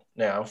tabled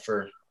now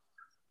for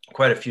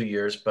quite a few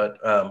years, but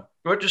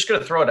we're just going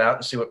to throw it out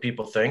and see what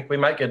people think. We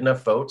might get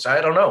enough votes.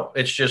 I don't know.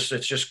 It's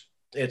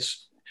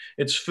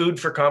food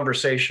for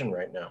conversation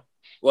right now.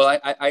 Well,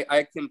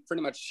 I can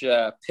pretty much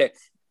pick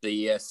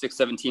the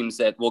 6-7 teams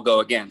that we'll go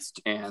against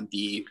and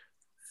the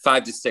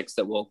 5 to 6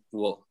 that will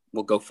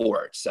go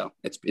forward. So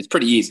it's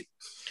pretty easy.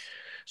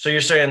 So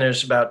you're saying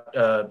there's about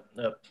a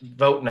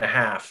vote and a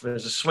half.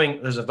 There's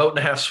a vote and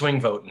a half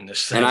swing vote in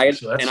this thing. And I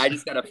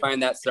just got to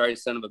find that sorry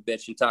son of a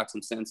bitch and talk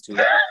some sense to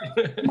him.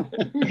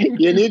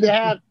 You need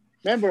to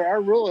remember, our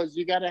rule is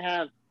you got to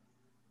have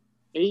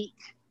 8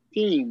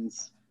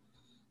 teams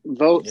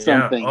vote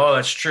something. Oh,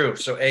 that's true.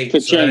 So 8.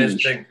 To so change. That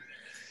is big.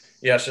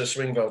 Yeah, so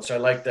swing votes. I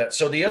like that.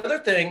 So the other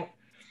thing,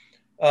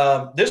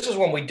 this is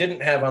one we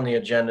didn't have on the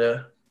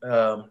agenda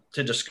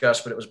to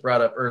discuss, but it was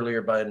brought up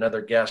earlier by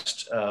another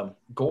guest.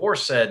 Gore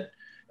said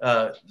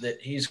that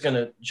he's going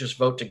to just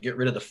vote to get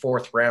rid of the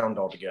 4th round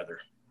altogether.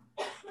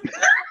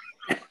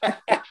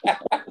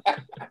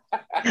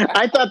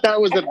 I thought that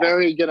was a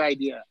very good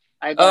idea.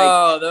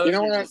 Those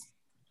are just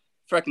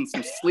freaking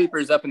some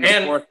sleepers up in the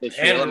 4th this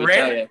year. Let me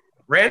tell you.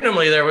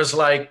 Randomly, there was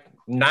like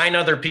 9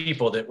 other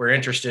people that were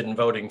interested in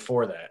voting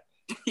for that.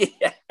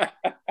 Yeah.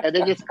 And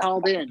they just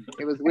called in.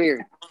 It was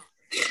weird.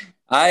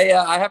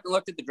 I haven't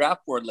looked at the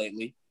draft board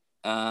lately,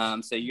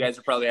 so you guys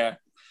are probably a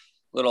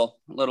little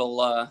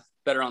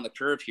better on the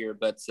curve here.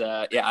 But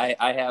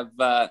I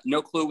have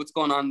no clue what's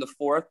going on in the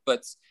 4th,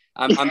 but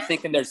I'm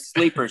thinking there's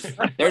sleepers.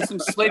 There's some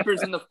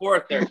sleepers in the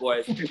 4th there,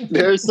 boys.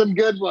 There's some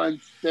good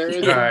ones.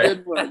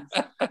 Good ones.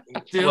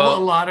 Still a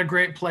lot of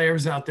great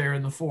players out there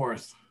in the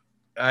 4th.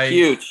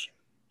 Huge.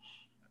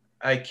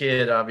 I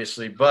kid,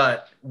 obviously,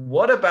 but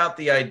what about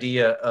the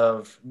idea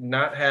of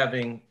not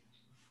having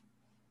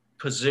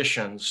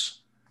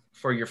positions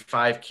for your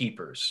 5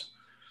 keepers?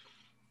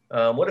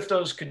 What if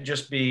those could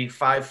just be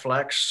 5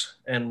 flex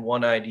and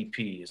 1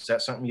 IDP? Is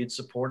that something you'd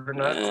support or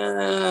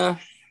not?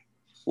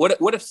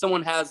 What if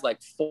someone has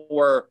like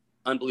 4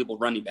 unbelievable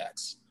running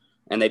backs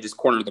and they just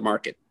corner the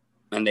market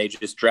and they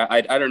just draft?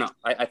 I don't know.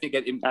 I think I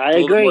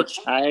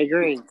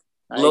agree.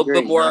 A little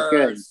bit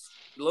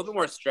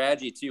more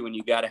strategy too. When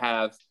you got to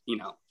have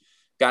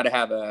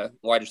a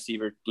wide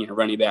receiver,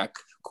 running back,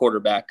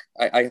 quarterback.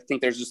 I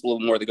think there's just a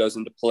little more that goes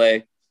into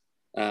play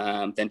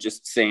than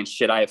just saying,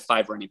 shit, I have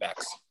 5 running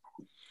backs.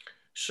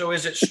 So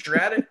is it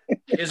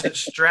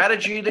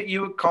strategy that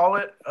you would call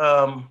it?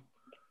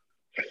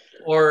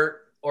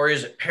 Or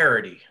is it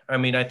parity? I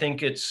mean, I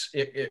think it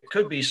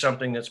could be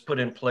something that's put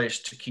in place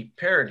to keep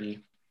parity.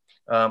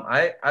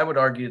 I would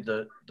argue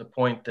the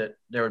point that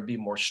there would be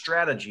more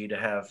strategy to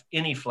have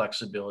any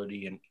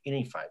flexibility in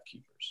any 5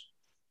 keepers.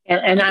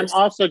 And I'm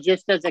also,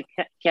 just as a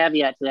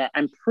caveat to that,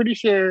 I'm pretty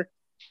sure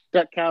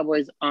Duck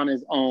Cowboy's on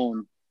his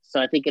own. So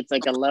I think it's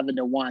like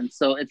 11-1.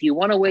 So if you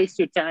want to waste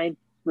your time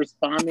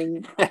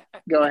responding,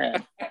 go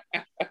ahead.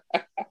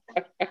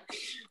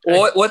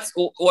 What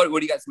do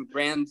you got? Some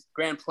grand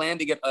plan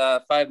to get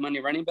 5 money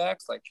running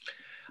backs? Like,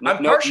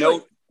 I'm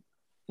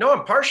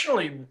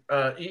partially.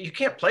 You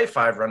can't play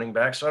 5 running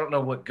backs, so I don't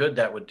know what good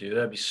that would do.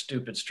 That'd be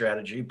stupid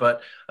strategy.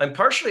 But I'm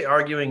partially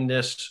arguing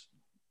this,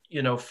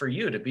 for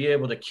you to be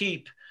able to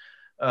keep,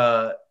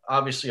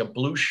 obviously, a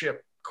blue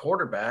chip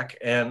quarterback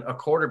and a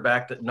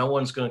quarterback that no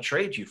one's going to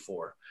trade you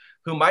for,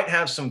 who might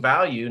have some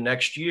value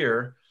next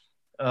year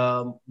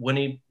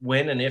when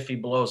and if he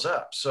blows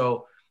up.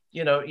 So,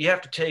 you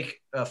have to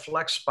take a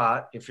flex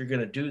spot if you're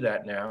going to do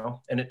that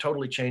now, and it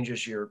totally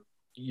changes your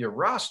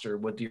roster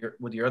with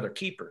your other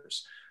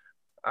keepers.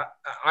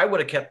 I would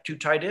have kept 2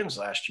 tight ends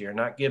last year,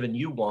 not given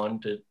you one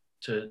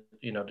to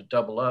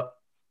double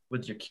up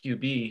with your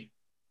QB.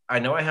 I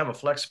know I have a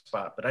flex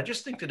spot, but I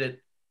just think that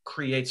it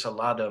creates a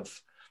lot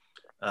of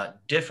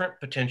different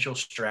potential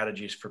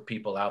strategies for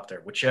people out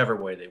there, whichever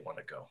way they want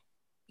to go.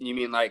 You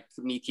mean like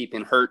me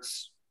keeping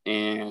Hurts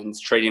and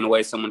trading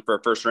away someone for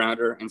a first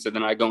rounder, and so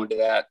then I go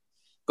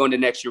into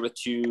next year with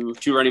two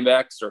running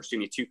backs, or 2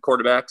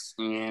 quarterbacks,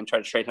 and try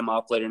to trade him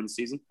off later in the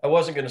season? I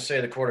wasn't going to say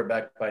the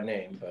quarterback by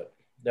name, but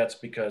that's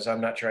because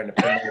I'm not trying to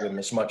promote him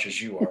as much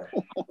as you are.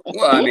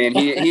 Well, I mean,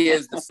 he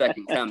is the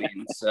second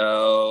coming.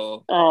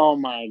 So, oh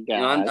my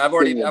God, I've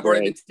already been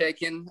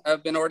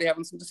already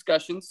having some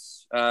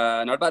discussions.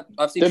 Not about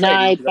obviously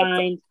denied,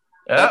 trading.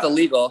 That's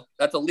illegal.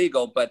 That's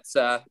illegal. But he's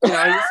kind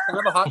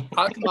of a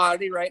hot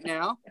commodity right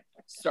now.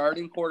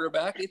 Starting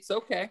quarterback, it's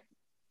okay.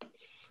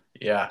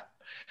 Yeah,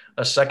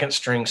 a second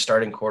string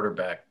starting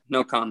quarterback.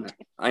 No comment.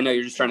 I know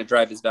you're just trying to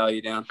drive his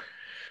value down.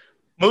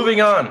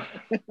 Moving on.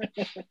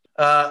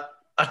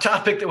 A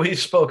topic that we've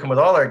spoken with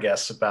all our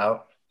guests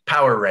about: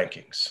 power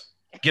rankings.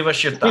 Give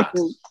us your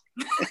thoughts.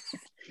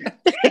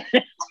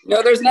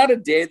 There's not a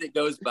day that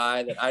goes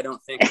by that I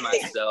don't think to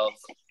myself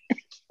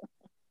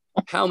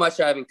how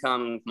much I have in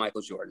common with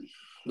Michael Jordan.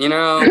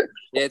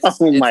 It's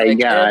like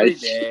every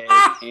day.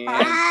 And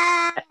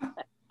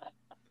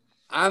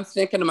I'm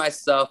thinking to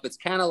myself, it's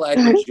kind of like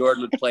when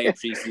Jordan would play in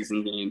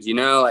preseason games,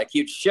 like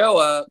he'd show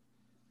up.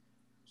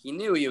 He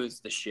knew he was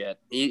the shit.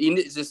 He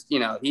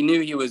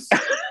knew he was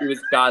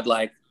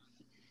godlike,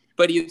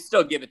 but he would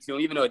still give it to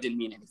him, even though it didn't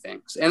mean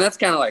anything. And that's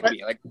kind of like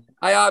me. Like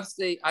I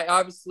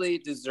obviously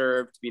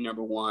deserve to be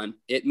number 1.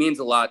 It means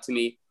a lot to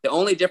me. The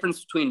only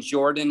difference between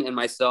Jordan and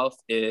myself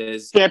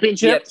is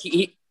championship.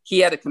 He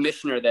had a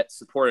commissioner that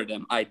supported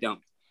him. I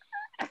don't.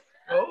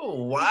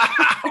 Oh,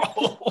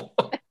 wow.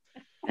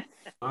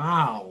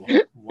 Wow.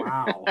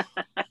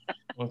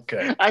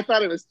 Okay. I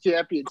thought it was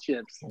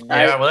championships.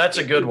 Yeah, well, that's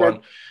a good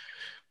one.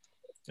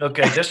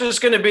 Okay, this is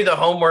going to be the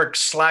homework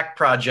Slack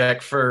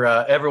project for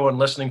everyone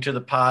listening to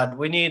the pod.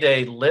 We need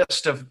a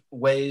list of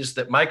ways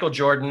that Michael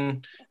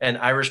Jordan and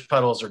Irish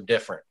Puddles are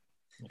different.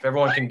 If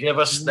everyone can give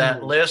us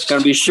that list. It's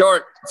going to be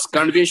short. It's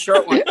going to be a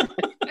short one.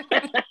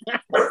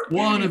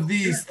 One of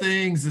these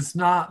things is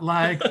not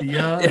like the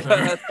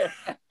other.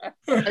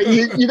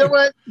 You know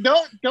what?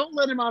 Don't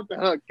let him off the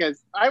hook,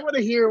 because I want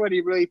to hear what he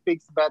really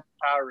thinks about the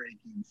power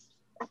rankings.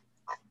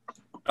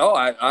 Oh,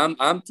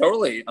 I'm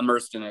totally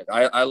immersed in it.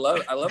 I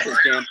love those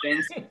damn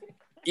things.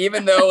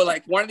 Even though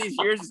like one of these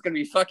years is going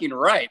to be fucking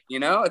right,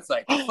 it's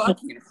like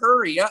fucking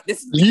hurry up.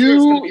 This year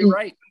is going to be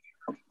right.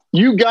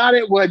 You got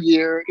it one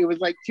year. It was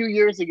like 2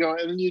 years ago,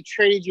 and then you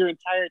traded your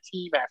entire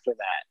team after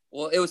that.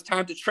 Well, it was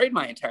time to trade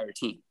my entire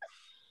team.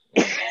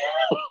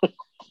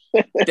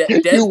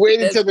 You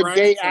waited until the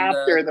day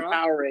after the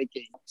power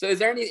ranking. So is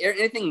there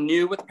anything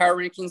new with the power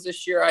rankings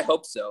this year? I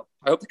hope so.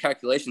 I hope the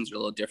calculations are a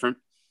little different.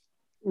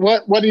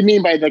 What do you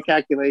mean by the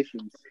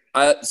calculations?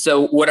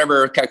 So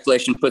whatever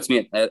calculation puts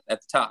me at the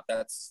top,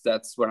 that's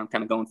what I'm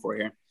kind of going for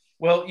here.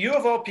 Well, you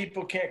of all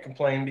people can't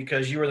complain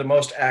because you were the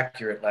most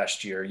accurate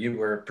last year. You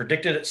were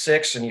predicted at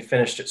 6 and you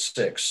finished at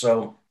 6.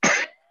 So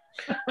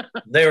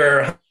they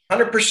were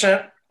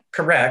 100%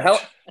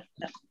 correct.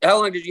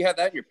 How long did you have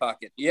that in your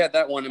pocket? You had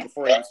that one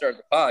before you even started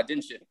the pod,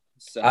 didn't you?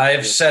 So,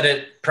 I've said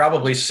it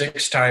probably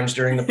 6 times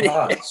during the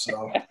pod.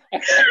 So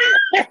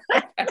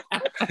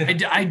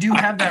I do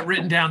have that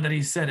written down that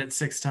he said it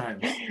 6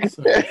 times.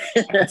 So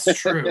that's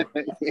true.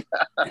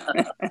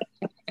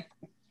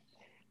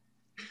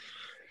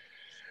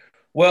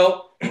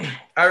 Well,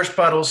 Irish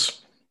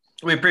Puddles,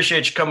 we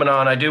appreciate you coming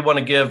on. I do want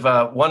to give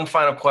one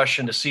final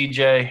question to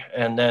CJ,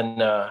 and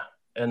then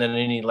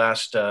any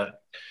last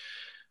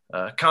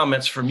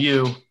comments from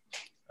you.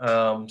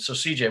 So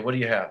CJ, what do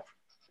you have?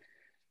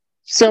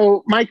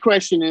 So my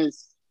question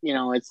is,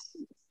 it's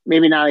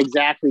maybe not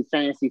exactly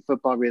fantasy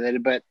football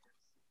related, but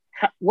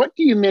what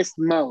do you miss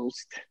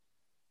most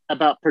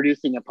about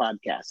producing a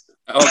podcast?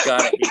 Oh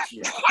God, I hate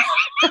you.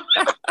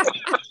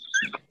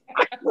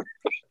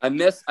 I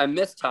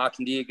miss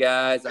talking to you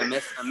guys. I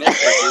miss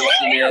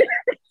producing it.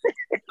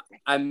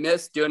 I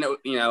miss doing it,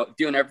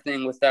 doing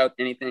everything without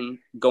anything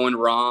going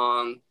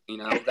wrong,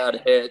 without a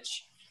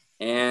hitch.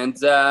 And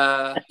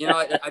I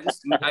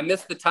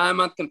miss the time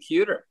on the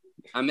computer.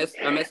 I miss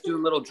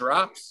doing little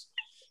drops.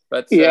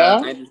 But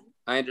I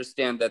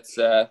understand that's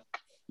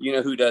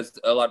who does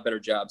a lot better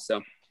job.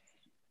 So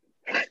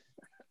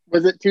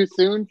was it too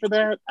soon for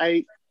that?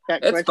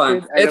 It's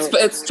fine.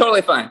 It's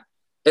totally fine.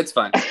 It's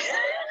fine.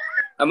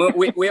 I mean,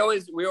 we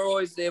were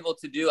always able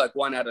to do like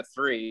 1 out of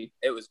 3.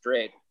 It was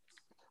great.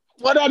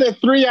 1 out of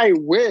 3, I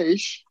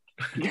wish.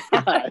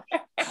 God.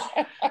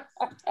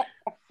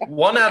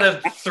 1 out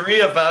of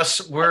 3 of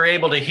us were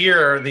able to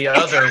hear the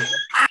other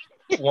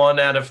 1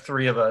 out of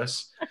 3 of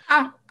us.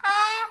 I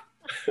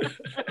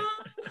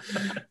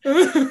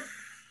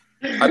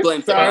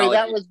blame. Sorry,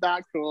 that was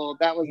not cool.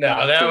 That was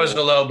was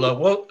a low blow.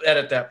 We'll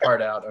edit that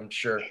part out, I'm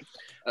sure.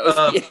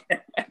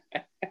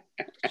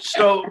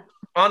 So,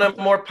 on a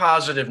more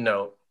positive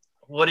note,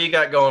 what do you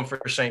got going for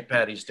St.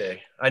 Paddy's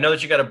Day? I know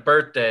that you got a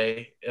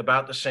birthday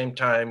about the same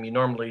time. You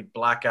normally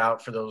black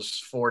out for those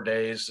 4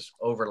 days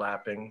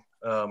overlapping.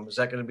 Is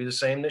that going to be the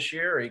same this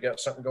year, or you got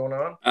something going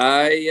on?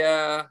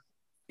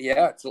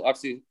 So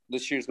obviously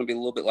this year's going to be a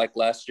little bit like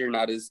last year,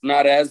 not as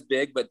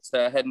big, but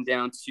heading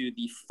down to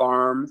the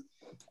farm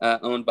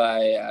owned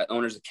by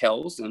owners of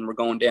Kells, and we're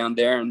going down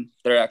there, and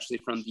they're actually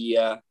from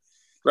the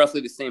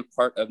roughly the same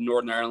part of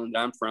Northern Ireland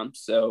I'm from.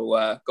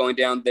 So going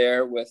down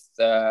there with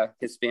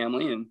his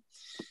family and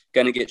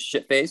going to get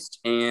shit-faced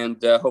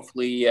and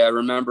hopefully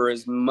remember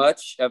as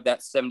much of that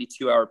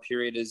 72-hour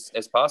period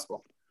as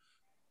possible.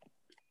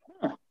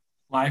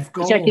 Life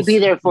goals. I could be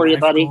there for you,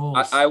 buddy.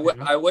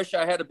 I wish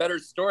I had a better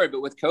story,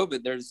 but with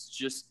COVID, there's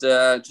just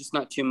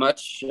not too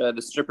much.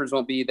 The strippers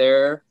won't be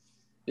there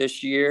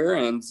this year,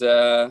 and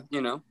no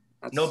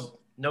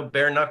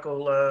bare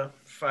knuckle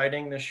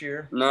fighting this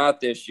year.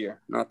 Not this year.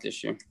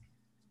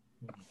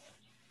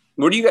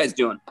 What are you guys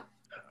doing?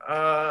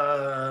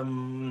 I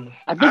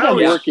think I'm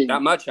working.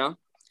 Not much, huh?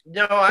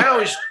 No, I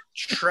always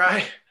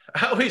try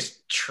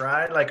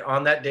like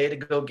on that day to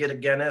go get a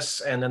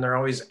Guinness, and then they're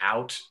always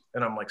out,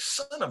 and I'm like,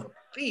 son of a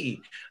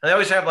bee. And they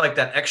always have like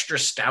that extra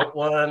stout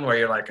one where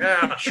you're like,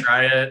 I'll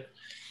try it,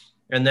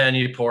 and then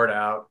you pour it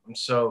out. And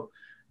so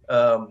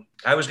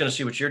I was going to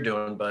see what you're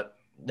doing, but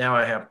now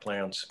I have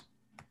plans.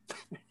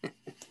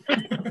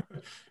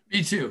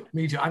 Me too.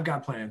 I've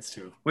got plans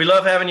too. We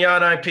love having you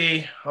on,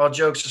 IP. All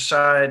jokes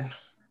aside,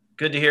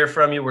 good to hear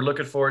from you. We're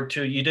looking forward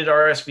to you. Did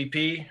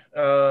RSVP.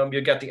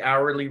 You got the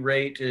hourly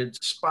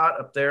rated spot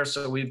up there.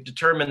 So we've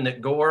determined that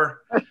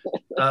Gore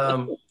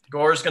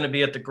is going to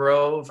be at the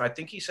Grove. I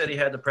think he said he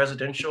had the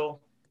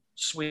presidential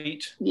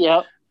suite.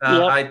 Yep.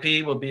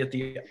 IP will be at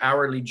the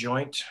hourly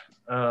joint.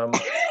 I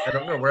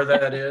don't know where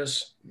that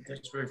is.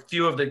 A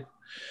few of the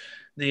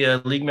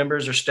league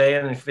members are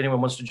staying, if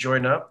anyone wants to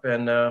join up,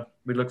 and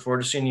we look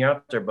forward to seeing you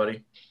out there,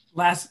 buddy.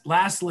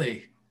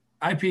 Lastly,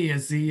 IP,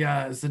 is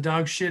the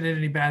dog shit at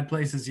any bad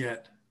places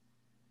yet?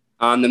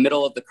 On the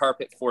middle of the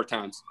carpet 4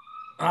 times.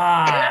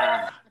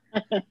 That's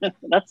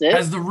it.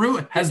 Has the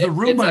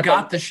Roomba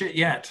got the shit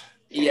yet?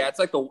 Yeah, it's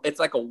like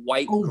a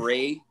white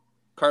gray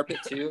carpet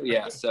too.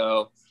 Yeah,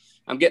 so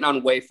I'm getting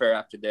on Wayfair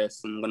after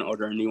this, and I'm gonna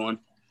order a new one.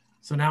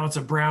 So now it's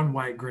a brown,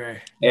 white,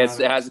 gray. It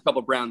has a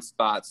couple brown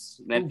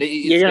spots.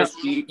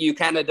 You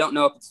kind of don't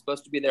know if it's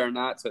supposed to be there or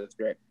not, so it's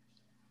great.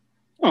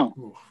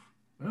 Oh.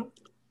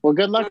 Well,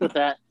 good luck with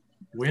that.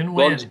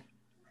 Win-win.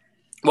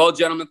 Well,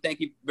 gentlemen,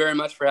 thank you very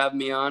much for having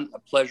me on. A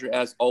pleasure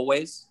as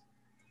always.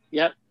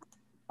 Yep.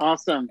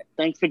 Awesome.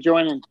 Thanks for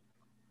joining.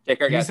 Take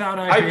care, guys. Peace out,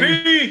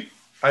 IP.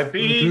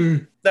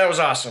 IP. That was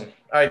awesome.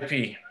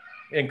 IP.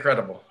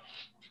 Incredible.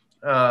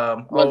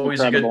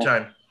 Always incredible. A good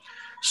time.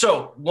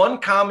 So one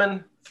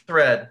common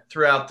thread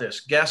throughout this,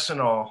 guests and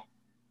all,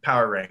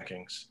 power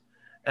rankings.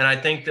 And I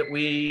think that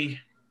we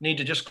need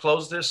to just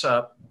close this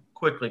up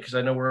quickly because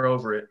I know we're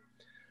over it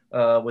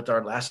with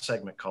our last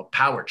segment called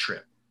Power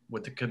Trip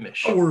with the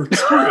Commission. Power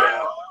Trip.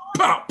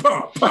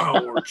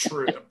 Power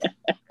Trip.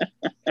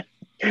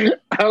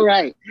 All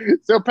right.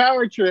 So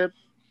Power Trip,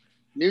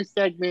 new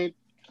segment.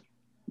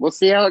 We'll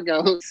see how it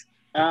goes.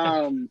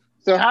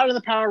 So how do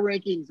the power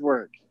rankings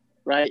work,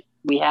 right?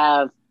 We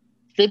have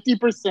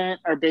 50%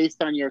 are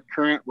based on your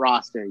current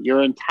roster,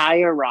 your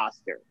entire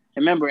roster.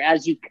 Remember,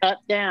 as you cut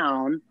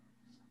down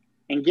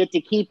and get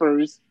to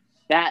keepers,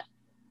 that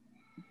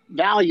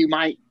value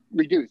might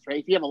reduce, right?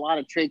 If you have a lot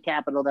of trade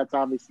capital, that's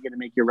obviously going to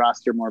make your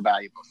roster more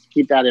valuable. So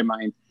keep that in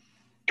mind.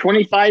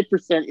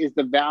 25% is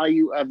the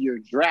value of your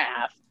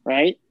draft,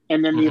 right?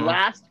 And then the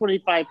last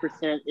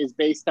 25% is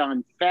based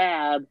on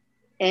FAB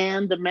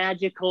and the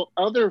magical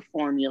other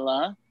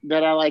formula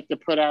that I like to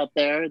put out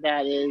there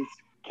that is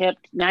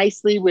kept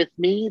nicely with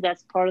me.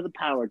 That's part of the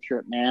power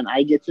trip, man.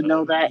 I get to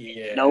know that.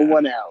 Yeah. No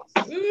one else.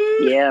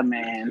 Yeah,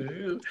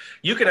 man.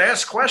 You can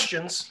ask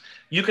questions.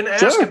 You can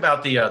ask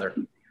about the other.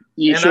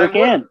 You sure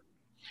can.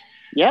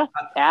 Yeah,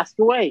 ask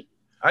away.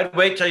 I'd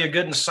wait till you're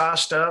good and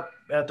sauced up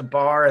at the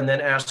bar and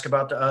then ask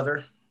about the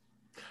other.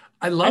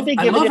 I love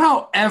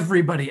how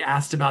everybody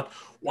asked about,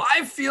 well,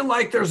 I feel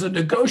like there's a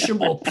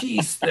negotiable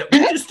piece that we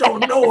just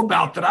don't know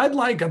about that I'd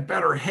like a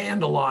better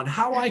handle on,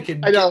 how I can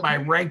get my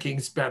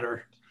rankings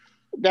better.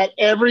 That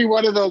every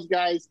one of those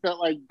guys felt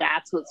like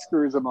that's what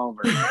screws them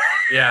over.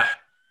 Yeah.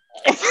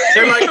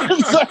 They're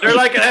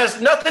like, it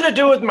has nothing to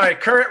do with my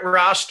current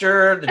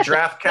roster, the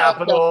draft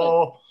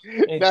capital,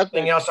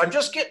 anything else. I'm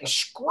just getting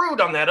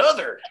screwed on that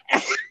other.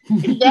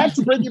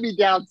 That's bringing me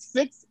down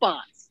 6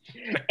 spots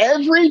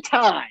every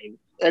time.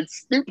 That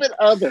stupid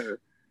other.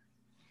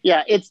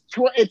 Yeah, it's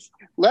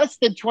less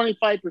than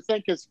 25%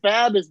 because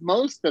Fab is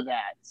most of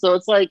that. So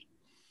it's like,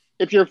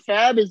 if your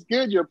Fab is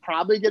good, you're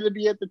probably going to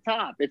be at the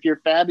top. If your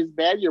Fab is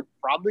bad, you're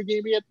probably going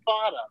to be at the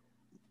bottom.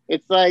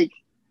 It's like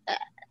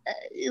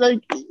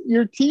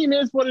your team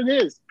is what it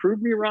is. Prove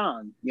me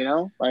wrong,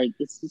 like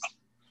it's just.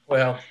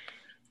 Well,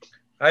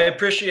 I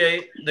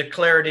appreciate the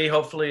clarity.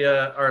 Hopefully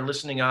our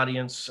listening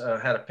audience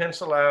had a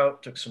pencil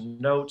out, took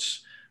some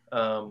notes.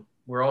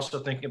 We're also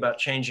thinking about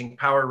changing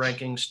power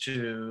rankings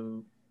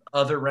to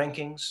other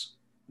rankings,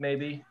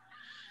 maybe.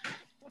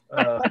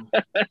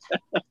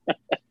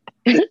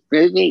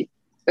 Maybe.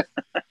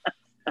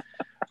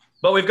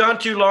 But we've gone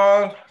too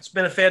long. It's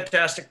been a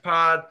fantastic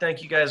pod.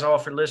 Thank you guys all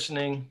for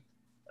listening.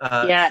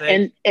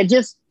 And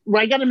just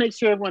I got to make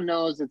sure everyone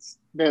knows it's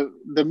the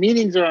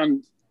meetings are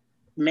on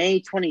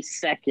May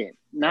 22nd,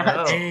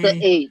 not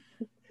the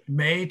 8th.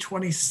 May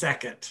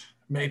 22nd.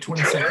 May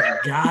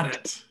 22nd. Got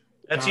it.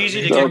 That's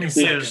easy to get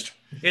confused.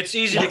 It's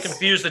easy to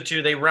confuse the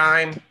two. They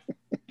rhyme.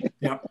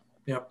 Yep.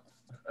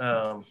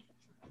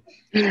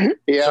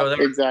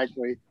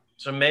 Exactly.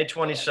 So May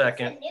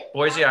 22nd,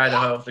 Boise,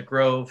 Idaho, the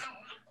Grove,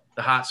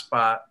 the hot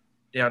spot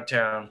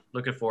downtown.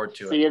 Looking forward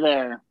to it. See you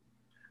there.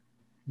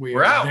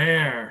 We're out.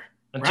 There.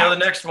 Until the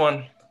next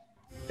one.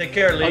 Take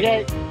care, Lee.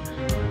 Okay.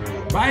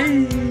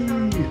 Bye.